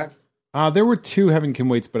soundtrack. There were 2 Heaven Can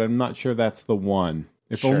Waits, but I'm not sure that's the one.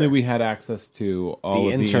 If only we had access to all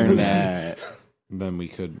The of the internet. then we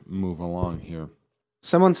could move along here.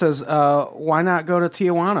 Someone says, why not go to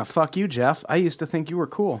Tijuana? Fuck you, Jeff. I used to think you were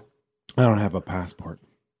cool. I don't have a passport.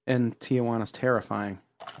 And Tijuana's terrifying.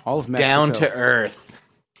 All of Mexico. Down to Earth.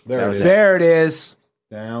 There it is. There it is.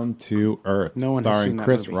 Down to Earth. No one has starring seen that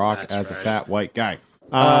Chris movie. Rock That's as a right. fat white guy.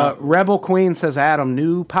 Rebel Queen says, Adam,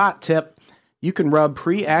 new pot tip. You can rub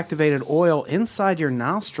pre-activated oil inside your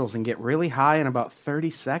nostrils and get really high in about 30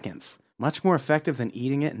 seconds. Much more effective than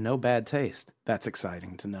eating it and no bad taste. That's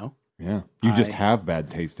exciting to know. Yeah. You just have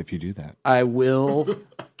bad taste if you do that. I will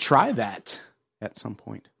try that at some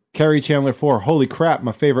point. Carrie Chandler 4. Holy crap,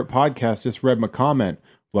 my favorite podcast just read my comment.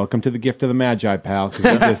 Welcome to the gift of the Magi, pal, because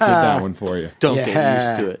I just did that one for you. Don't get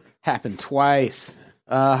used to it. Happened twice.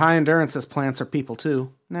 High Endurance says plants are people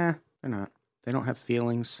too. Nah, they're not. They don't have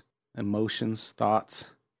feelings, emotions, thoughts.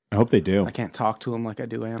 I hope they do. I can't talk to them like I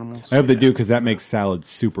do animals. I hope they do, because that makes salad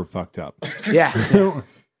super fucked up. Yeah.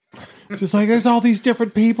 It's just like, there's all these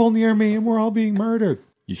different people near me, and we're all being murdered.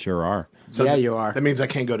 You sure are. So yeah, you are. That means I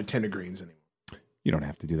can't go to Tender Greens anymore. You don't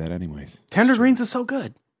have to do that anyways. Tender Greens is so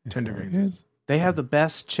good. Tender Greens. They have the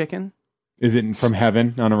best chicken. Is it from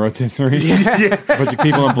heaven on a rotisserie? Yeah. A bunch of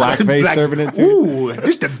people in blackface serving it too. Ooh,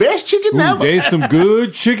 this the best chicken Ooh, ever. there's some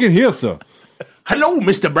good chicken here, sir. Hello,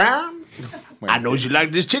 Mr. Brown. I know you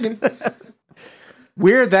like this chicken.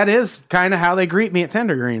 Weird. That is kind of how they greet me at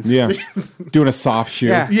Tender Greens. Yeah. Doing a soft shoe.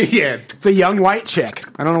 Yeah. Yeah. It's a young white chick.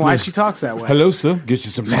 I don't know why she talks that way. Hello, sir. Get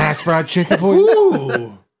you some nice fried chicken for you.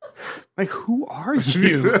 Ooh. Like, who are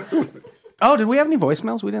you? Oh, did we have any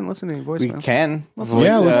voicemails? We didn't listen to any We voicemails. can. let's do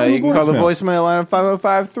You can call the voicemail. voicemail line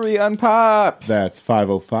 505-3-UNPOPs. That's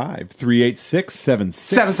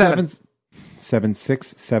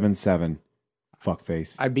 505-386-7677.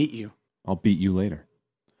 Fuckface. I beat you. I'll beat you later.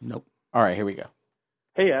 Nope. All right, here we go.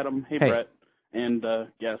 Hey, Adam. Hey, Hey. Brett. And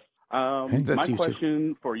yes. Hey. That's My you too.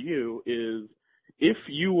 question for you is, if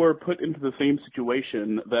you were put into the same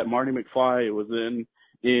situation that Marty McFly was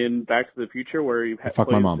in Back to the Future, where he Fuck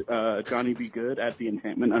my mom. Johnny B. Good at the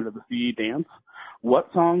Enchantment Under the Sea dance, what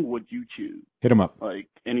song would you choose? Hit him up. Like,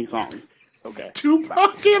 any song. Okay.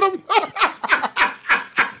 Tupac hit him.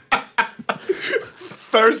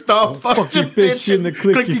 First off, fuck you bitch in the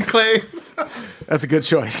clicky clay. That's a good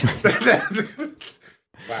choice.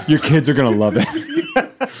 Your kids are going to love it.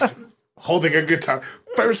 Holding a guitar.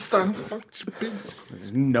 First off, fuck you, bitch.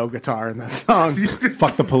 There's no guitar in that song.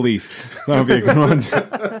 Fuck the police. That'll be a good one.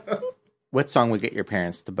 What song would get your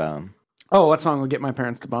parents to bone? Oh, what song would get my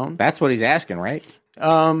parents to bone? That's what he's asking, right?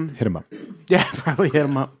 Hit him up. Yeah, probably hit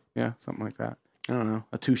them up. Yeah, something like that. I don't know.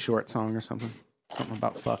 A Too Short song or something. Something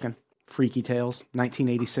about fucking. Freaky Tales.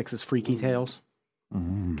 1986's Freaky Tales.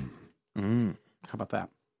 How about that?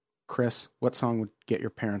 Chris, what song would get your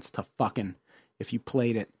parents to fucking if you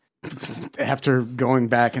played it after going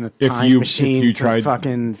back in a time machine if you to tried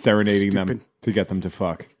fucking serenading them stupid- to get them to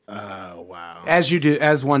fuck. Oh, wow. As you do,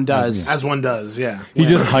 as one does. As one does, yeah. He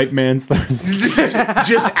just hype man starts.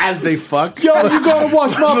 Just as they fuck. Yo, you gotta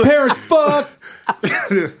watch my parents fuck.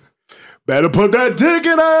 Better put that dick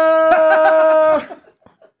in her,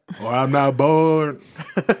 or I'm not born.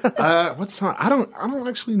 What song? I don't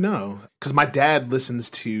actually know, because my dad listens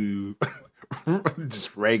to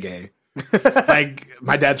just reggae. Like,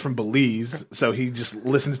 my dad's from Belize, so he just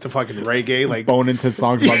listens to fucking reggae. Like, Bone into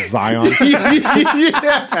songs about Zion.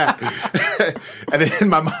 yeah. And then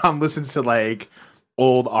my mom listens to like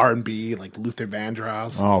old R&B, like Luther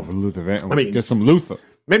Vandross. Oh, Luther Van. I mean- get some Luther.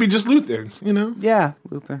 Maybe just Luther, you know. Yeah,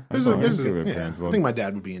 Luther. There's Oh, a, that's a good yeah, band. I think my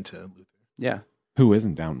dad would be into Luther, Yeah. Who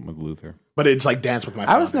isn't down with Luther? but it's like Dance with My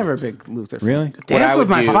Father. I was never a big Luther fan. Really? Dance I with would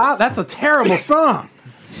My do- Father? That's a terrible song.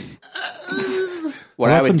 What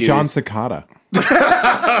Well, I that's would some do John is, Cicada.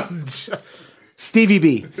 Stevie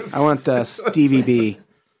B. I want the Stevie B.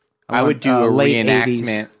 I would do want, a late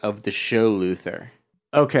reenactment of the show Luther.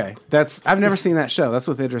 Okay, I've never seen that show. That's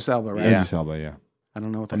with Idris Elba, right? Yeah. Idris Elba, yeah. I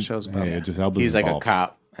don't know what that show's about. Hey, Idris Elba's He's like a involved.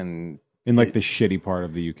 cop, and In like the shitty part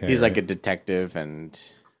of the UK. he's like a right? detective, and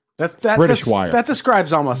That British Wire. That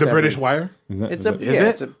describes almost The every- British Wire. Is that- it's is a- that- Is Yeah, it?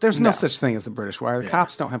 it's a- There's no no. such thing as the British Wire. The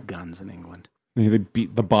cops don't have guns in England. They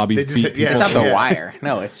beat the Bobbies They just- beat yeah, people. it's not the Yeah. Wire.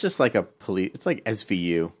 No, it's just like a police. It's like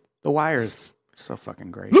SVU. The Wire is so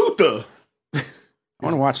fucking great. Luther. I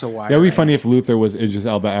want to watch The Wire. That would be funny if Luther was Idris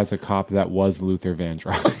Elba as a cop. That was Luther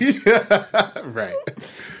Vandross. Right.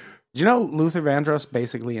 Did you know Luther Vandross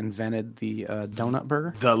basically invented the donut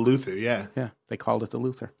burger? The Luther, yeah. Yeah, they called it the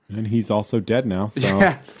Luther. And he's also dead now. So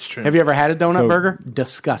Yeah. It's true. Have you ever had a donut So- burger?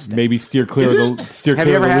 Disgusting. maybe steer clear of the Have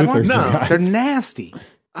you ever had Luthers. one? you guys. They're nasty.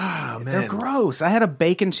 Oh, man. They're gross. I had a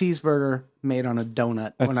bacon cheeseburger made on a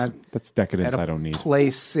donut when I That's decadence. at a I don't need.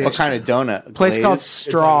 place. What kind of donut? place called Glazed?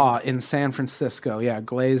 Straw in San Francisco? Yeah,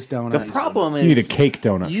 glazed donut. The problem is You need a cake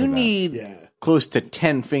donut. you for that. need Yeah. close to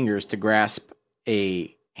 10 fingers to grasp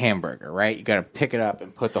a hamburger, right? You got to pick it up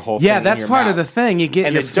and put the whole thing Yeah, in that's your part mouth. of the thing. You get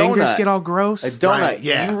And your a fingers donut- get all gross. A donut, Right,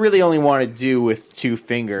 yeah. you really only want to do with 2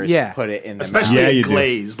 fingers. Yeah. Put it in the Especially mouth. Yeah, a you do.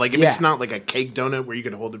 glaze. Like if Yeah. it's not like a cake donut where you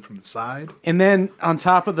can hold it from the side. And then on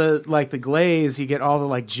top of the glaze, you get all the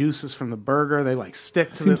like juices from the burger. They like stick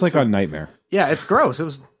to Seems the, like a nightmare. Yeah, it's gross. It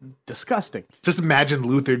was disgusting. Just imagine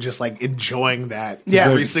Luther just like enjoying that Yeah.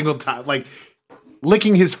 every single time. Like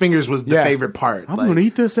licking his fingers was the Yeah. favorite part. I'm like, gonna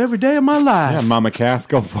eat this every day of my life. Yeah, Mama Cass,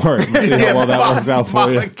 go for it. And see how well that works out for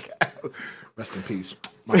Mama you. Cass. Rest in peace.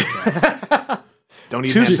 Mama Cass. Don't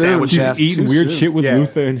eat Too that soon, sandwich. She's Jeff. eating Too weird soon. shit with Yeah.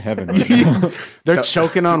 Luther in heaven right now. They're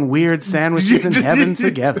choking on weird sandwiches in heaven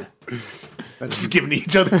together. Just giving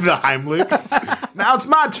each other the Heimlich. Now it's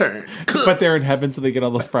my turn. But they're in heaven, so they get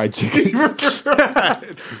all those fried chickens.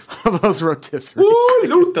 All those rotisseries. Ooh,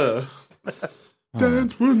 Luther.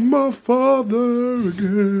 Dance with my father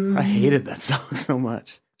again. I hated that song so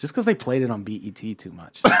much. Just because they played it on BET too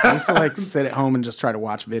much. I used to like sit at home and just try to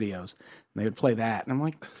watch videos. And they would play that. And I'm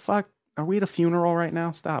like, fuck, are we at a funeral right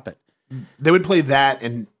now? Stop it. They would play that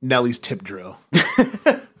and Nelly's tip drill.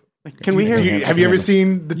 Can we hear Yeah. Have you ever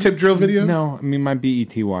seen the tip drill video? No, I mean, my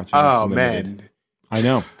BET watching. Oh, is limited. man. I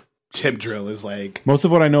know. Tip drill is like Most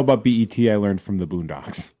of what I know about BET, I learned from the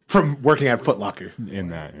Boondocks. from working at Foot Locker. In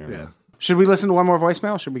that, Yeah. Should we listen to one more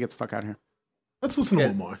voicemail or should we get the fuck out of here? Let's listen to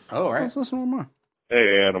one more. Oh, all right. Let's listen to one more.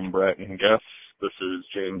 Hey, Adam, Brett, and Gus. This is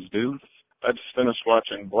James Duth. I just finished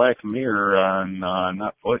watching Black Mirror on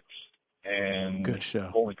Netflix, and Good show.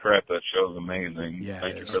 holy crap, that show's amazing. Yeah,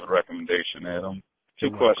 Thank it you is. for the recommendation, Adam. Two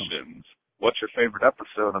You're welcome. questions. What's your favorite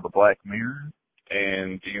episode of the Black Mirror?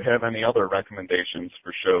 And do you have any other recommendations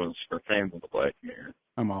for shows for fans of the Black Mirror?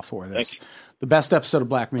 I'm all for this. Thank you. The best episode of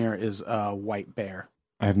Black Mirror is White Bear.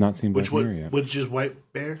 I have not seen Black Which Mirror one? yet. Which is White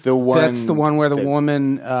Bear? The one. That's the one where the that-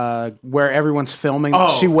 woman, where everyone's filming,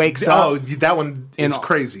 she wakes Oh, up. that one is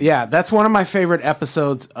crazy. Yeah, that's one of my favorite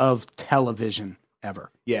episodes of television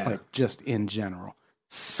ever. Yeah. Like, just in general.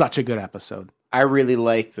 Such a good episode. I really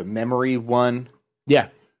like the memory one. Yeah.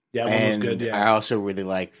 Yeah, that one was And good. I Yeah. also really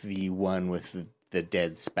like the one with the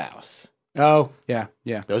dead spouse. Oh, yeah,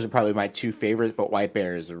 yeah. Those are probably my 2 favorites, but White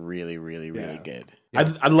Bear is really, really, really good.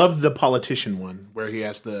 I love the politician one where he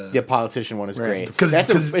has the. The politician one is Right. great 'Cause- because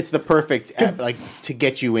 'cause- it's the perfect like to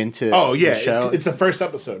get you into. Oh yeah, the show. it's the first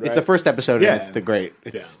episode. Right? It's the first episode, Yeah. and it's the great.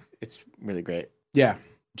 It's really great. Yeah.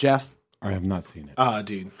 Jeff? I have not seen it.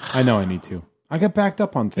 Dude. I know I need to. I got backed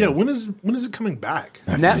up on things. Yeah, when is it coming back?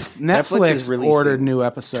 Netflix is releasing ordered new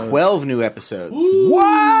episodes. 12 new episodes.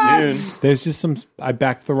 What? Soon. There's just some. I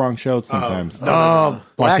backed the wrong shows sometimes. Oh,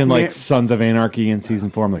 Black Watching Mirror, like Sons of Anarchy in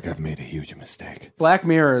season 4, I'm like, I've made a huge mistake. Black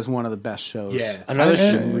Mirror is one of the best shows. Yeah. Another in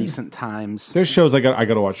show. recent times. There's shows I got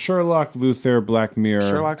to watch: Sherlock, Luther, Black Mirror.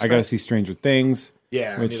 Sherlock's I got to great. see Stranger Things,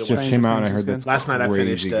 Yeah, I which need to just watch came Stranger out, and I Things heard is that's good. Last night I crazy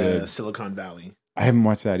finished good. Silicon Valley. I haven't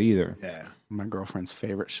watched that either. Yeah, My girlfriend's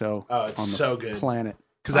favorite show Oh, it's on the so good. planet.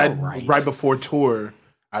 because Alright. right before tour,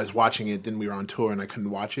 I was watching it. Then we were on tour and I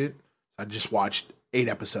couldn't watch it. I just watched 8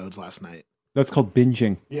 episodes last night. That's called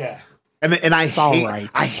binging. Yeah, and I hate alright.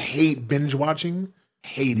 I hate binge watching.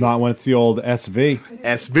 Hate Not when it's the old SV. it.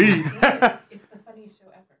 SV.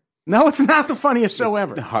 No, it's not the funniest show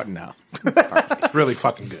ever. No. It's really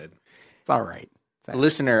fucking good. It's all right. A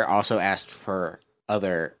listener also asked for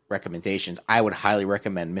other recommendations. I would highly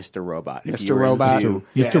recommend Mr. Robot. If Mr. you were Robot. into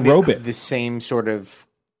Mr. Robot. the same sort of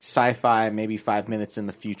sci-fi, maybe 5 minutes in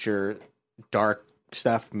the future, dark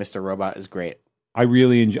stuff, Mr. Robot is great. I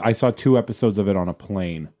really enjoy. I saw 2 episodes of it on a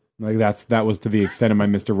plane. Like that was to the extent of my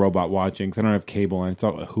Mr. Robot watching because I don't have cable and it's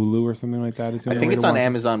on Hulu or something like that. Is the I only think way it's to on watch it.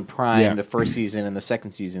 Amazon Prime. Yeah. The first season and the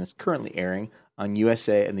second season is currently airing on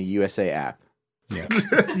USA and the USA app. Yeah.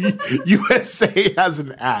 USA has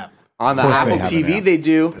an app. On the Of course they Apple have an TV, app. they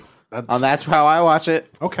do. That's how I watch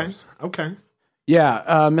it. Okay. Okay. Yeah,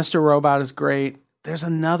 Mr. Robot is great. There's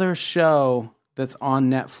another show that's on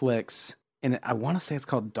Netflix, and I want to say it's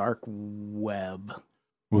called Dark Web.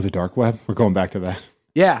 With the dark web, we're going back to that.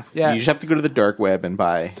 Yeah, yeah. You just have to go to the dark web and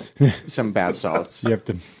buy some bath salts. You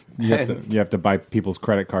have to buy people's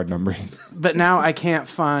credit card numbers. But now I can't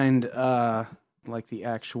find like the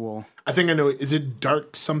actual. I think I know. Is it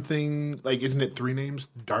Dark something? Like, isn't it 3 names?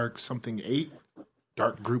 Dark something 8?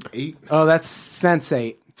 Dark Group 8? Oh, that's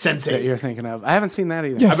Sense8 that Sense8. you're thinking of. I haven't seen that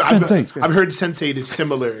either. Yes. Sense8. I've heard Sense8 is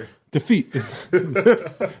similar. Defeat is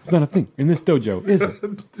it's not a thing in this dojo, is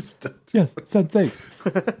it? Yes, Sensei.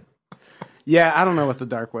 Yeah, I don't know what the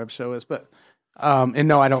Dark Web show is, but and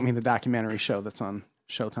no, I don't mean the documentary show that's on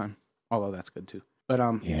Showtime, although that's good too.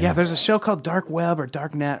 But yeah, there's a show called Dark Web or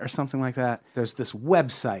Dark Net or something like that. There's this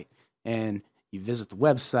website, and you visit the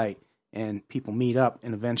website, and people meet up,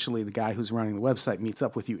 and eventually the guy who's running the website meets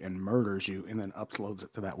up with you and murders you, and then uploads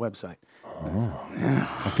it to that website.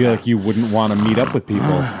 I feel like you wouldn't want to meet up with people.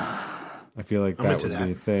 I feel like that would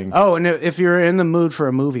be a thing. Oh, and if you're in the mood for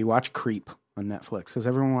a movie, watch Creep on Netflix. Has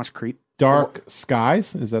everyone watched Creep? Dark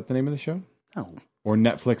Skies, is that the name of the show? No. Or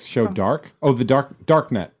Netflix show Dark? Oh, the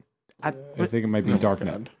Darknet. I think it might be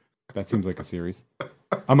Darknet. That seems like a series.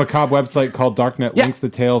 A macabre website called Darknet links the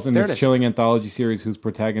tales in this chilling anthology series whose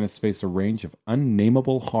protagonists face a range of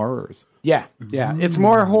unnameable horrors. Yeah. It's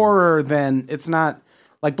more horror than, it's not,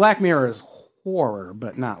 like Black Mirror is horror,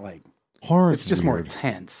 but not like, horror. It's just more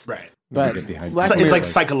intense. Right. But it's like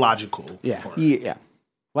psychological. Yeah. horror. Yeah.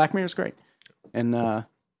 Black Mirror's great. And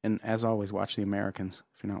as always, watch The Americans.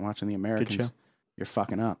 If you're not watching The Americans, you're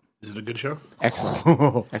fucking up. Is it a good show?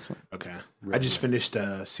 Excellent. Excellent. Okay. I just finished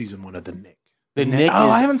season 1 of The Nick. The Nick is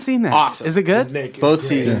I haven't seen that. awesome. Is it good? Nick is Both great.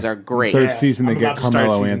 seasons are great. Third season, they I'm get about to start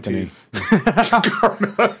Carmelo season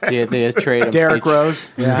Anthony. They trade him. Derrick Rose.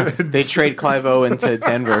 Yeah. They trade Clive Owen to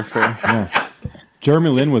Denver for. Yeah.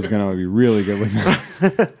 Jeremy Lin was going to be really good with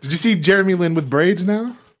that. Did you see Jeremy Lin with braids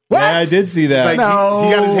now? Yeah, I did see that. Like No.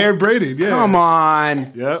 he got his hair braided. Yeah. Come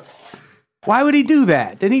on. Yep. Why would he do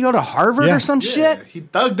that? Didn't he go to Harvard or some shit? He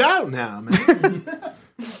thugged out now, man.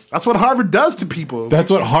 That's what Harvard does to people. That's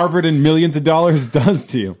what Harvard and millions of dollars does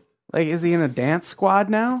to you. Like, is he in a dance squad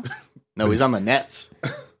now? No, he's on the Nets.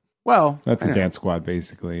 Well, That's a dance squad,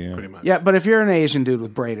 basically. Yeah. pretty much. yeah, but if you're an Asian dude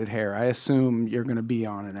with braided hair, I assume you're going to be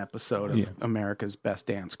on an episode of America's Best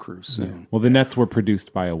Dance Crew soon. Well, the Nets were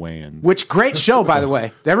produced by Owens. Which great show, by the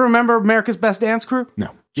way. Ever remember America's Best Dance Crew? No.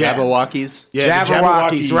 Yeah. Jabberwockies. Yeah, the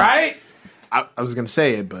Jabberwockies, right? I was gonna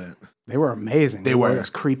say it, but They were amazing. They wore were. those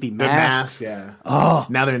creepy their masks. masks, yeah. Oh,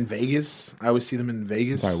 Now they're in Vegas. I always see them in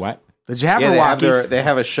Vegas. Sorry, what? the Yeah, Jabberwockies. they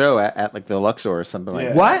have a show at like the Luxor or something like Yeah.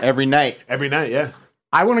 that. What? Every night. Every night, yeah.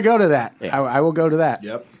 I want to go to that. Yeah. I will go to that.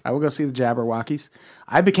 Yep. I will go see the Jabberwockies.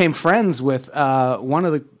 I became friends with one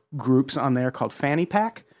of the groups on there called Fanny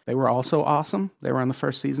Pack. They were also awesome. They were on the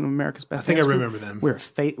first season of America's Best I think Dance I Crew. remember them.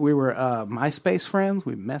 We were MySpace friends.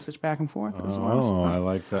 We messaged back and forth. It was a lot of Oh, fun. I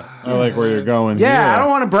like that. I like where you're going. Yeah, here. I don't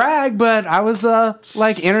want to brag, but I was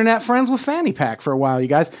like internet friends with Fanny Pack for a while, you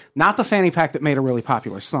guys. Not the Fanny Pack that made a really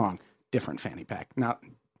popular song. Different Fanny Pack.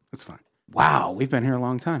 It's fine. Wow, we've been here a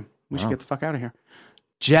long time. We should get the fuck out of here.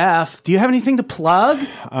 Jeff, do you have anything to plug?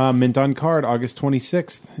 Mint on Card, August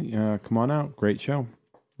 26th. Come on out. Great show.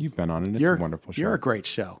 You've been on it. It's a wonderful show. You're a great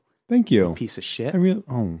show. Thank you. Piece of shit. I really.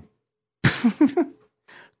 Oh.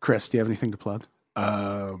 Chris, do you have anything to plug?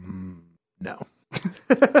 No.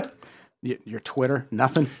 Your Twitter?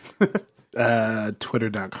 Nothing?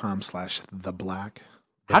 Twitter.com/theblack.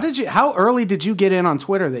 How early did you get in on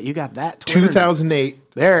Twitter that you got that Twitter?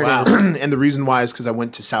 2008. There it is. And the reason why is because I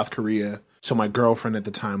went to South Korea. So my girlfriend at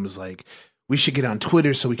the time was like, we should get on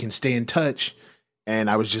Twitter so we can stay in touch. And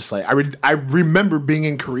I was just like, I remember being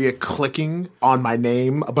in Korea clicking on my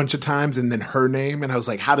name a bunch of times and then her name. And I was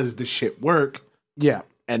like, how does this shit work? Yeah.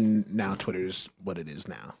 And now Twitter's what it is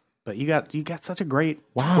now. But you got such a great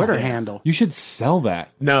Twitter handle. You should sell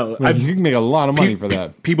that. No, Like, you can make a lot of money for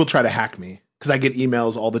that. People try to hack me because I get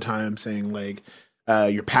emails all the time saying like,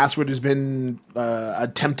 your password has been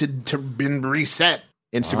attempted to been reset.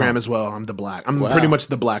 Instagram as well. I'm the black. I'm pretty much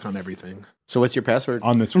the black on everything. So what's your password?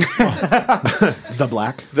 On this. The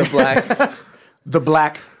black. The black. The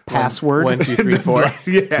black password. 1, 2, 3, 4.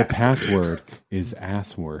 The password is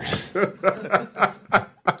assword.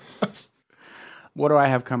 What do I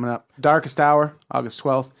have coming up? Darkest Hour, August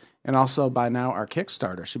 12th. And also by now our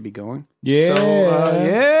Kickstarter should be going. Yeah.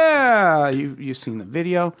 So, you've seen the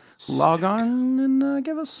video. Log on and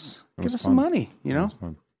give us some fun. money, you know? That was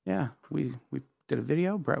fun. Yeah. We did a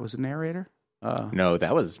video. Brett was a narrator. No,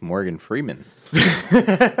 that was Morgan Freeman.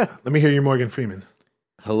 Let me hear your Morgan Freeman.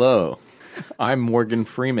 Hello, I'm Morgan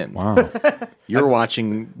Freeman. Wow. You're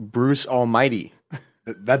watching Bruce Almighty.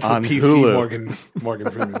 That's the On PC Hulu.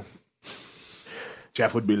 Morgan Freeman.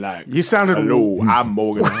 Jeff would be like, You sounded hello, I'm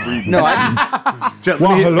Morgan Freeman. No, I, Jeff,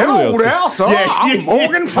 Well, let me hear- hello there, sir. I'm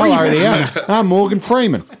Morgan Hello there. I'm Morgan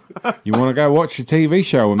Freeman. You want to go watch a TV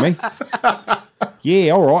show with me?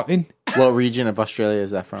 Yeah, all right then. what region of Australia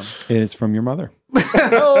is that from? It is from your mother.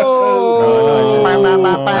 No,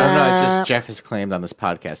 it's just Jeff has claimed on this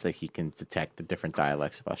podcast that he can detect the different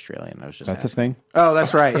dialects of Australian. I was just That's a asking. thing. Oh,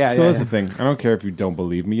 that's right. Yeah, Still yeah, is yeah. a thing. I don't care if you don't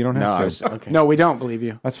believe me. You don't No, have I to. was, okay. No, we don't believe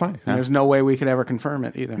you. That's fine. And there's no way we could ever confirm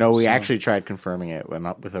it either. No, we So- actually tried confirming it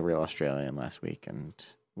with a real Australian last week, and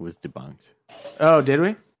it was debunked. Oh, did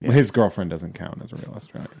we? Well, his girlfriend doesn't count as a real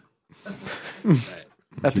Australian.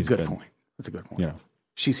 That's She's a good been- point. That's a good point. You know,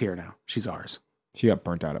 She's here now. She's ours. she got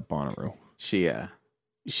burnt out at Bonnaroo. She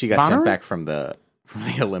She got sent back from the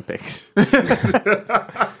Olympics.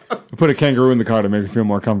 Put a kangaroo in the car to make her feel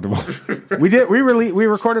more comfortable. We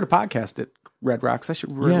recorded a podcast at Red Rocks. I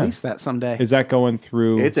should release that someday. Is that going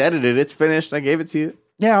through? It's edited. It's finished. I gave it to you.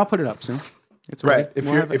 Yeah, I'll put it up soon. It's Right.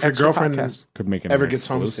 ready. If your girlfriend could make it ever gets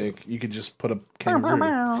homesick, you could just put a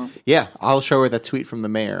kangaroo. Yeah, I'll show her that tweet from the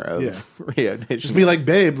mayor of Rio de Just be like,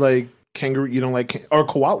 babe, like kangaroo. You don't like or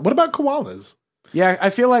koala? What about koalas? Yeah, I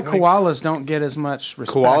feel like koalas don't get as much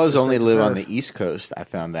respect. Koalas as only they live on deserve. the East Coast. I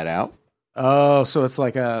found that out. Oh, so it's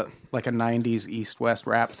like a 90s East-West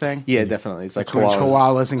rap thing? Yeah, definitely. It's like Between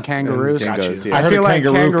koalas and kangaroos. dingoes, yeah. I I heard feel a like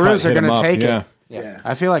kangaroo kangaroos cut are hit going 'em to up, take yeah. it. Yeah.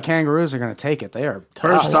 I feel like kangaroos are going to take it. They are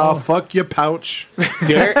First off, fuck your pouch.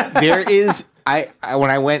 There is. I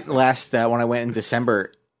when I went in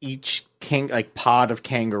December, each pod of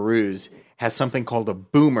kangaroos has something called a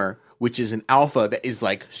boomer, which is an alpha that is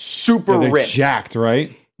like super They're ripped. jacked,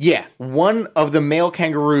 right? Yeah, one of the male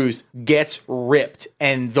kangaroos gets ripped,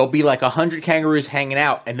 and there'll be like 100 kangaroos hanging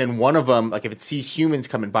out, and then one of them, like if it sees humans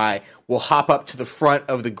coming by, will hop up to the front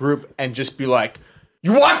of the group and just be like,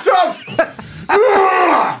 "You want some?"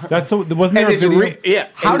 That's so. Wasn't there a video?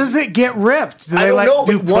 How does it get ripped? Do I they don't like know,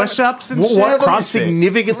 do but one- push-ups and one shit? of them is CrossFit.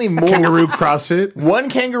 significantly more Kangaroo CrossFit. One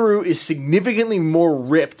kangaroo is significantly more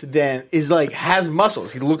ripped than has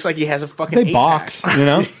muscles. He looks like he has a fucking. They 8-pack. box, you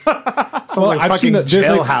know. Well, like fucking there's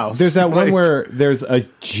Jailhouse. there's that one Like- where there's a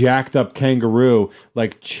jacked up kangaroo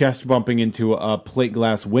like chest bumping into a plate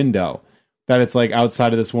glass window. That it's like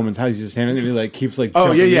outside of this woman's house. He's just standing there and he like keeps like Oh,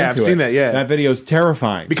 jumping yeah, into I've seen it. that, yeah. That video is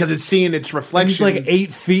terrifying Because it's seeing its reflection. he's like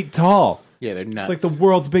 8 feet tall. Yeah, they're nuts. It's like the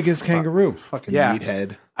world's biggest kangaroo. fucking Yeah.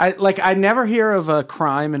 meathead. I never hear of a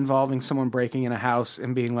crime involving someone breaking in a house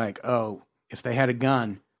and being like, oh, if they had a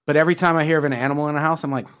gun. But every time I hear of an animal in a house,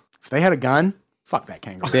 I'm like, if they had a gun, fuck that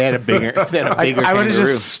kangaroo. They had a bigger. They had a bigger I would have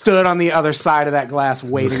kangaroo. just stood on the other side of that glass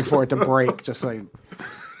waiting for it to break, just like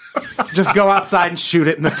just go outside and shoot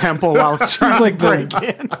it in the temple while it's trying like to break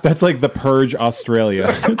in. That's like the Purge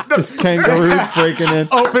Australia. Just kangaroos breaking in.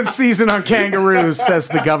 Open season on kangaroos, says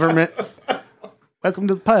the government. Welcome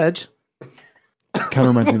to the Purge. Kind of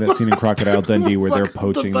reminds me of that scene in Crocodile Dundee where they're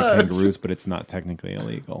poaching the kangaroos, but it's not technically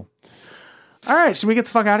illegal. All right, should we get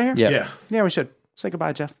the fuck out of here? Yeah. Yeah. Yeah, we should. Say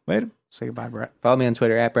goodbye, Jeff. Later. Say goodbye, Brett. Follow me on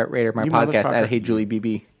Twitter at Brett Rader. My You podcast motherfucker. at Hey Julie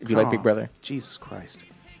BB. If you like Big Brother. Jesus Christ.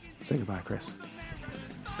 Say goodbye, Chris.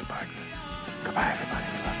 Goodbye. Goodbye,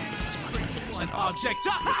 everybody. An object.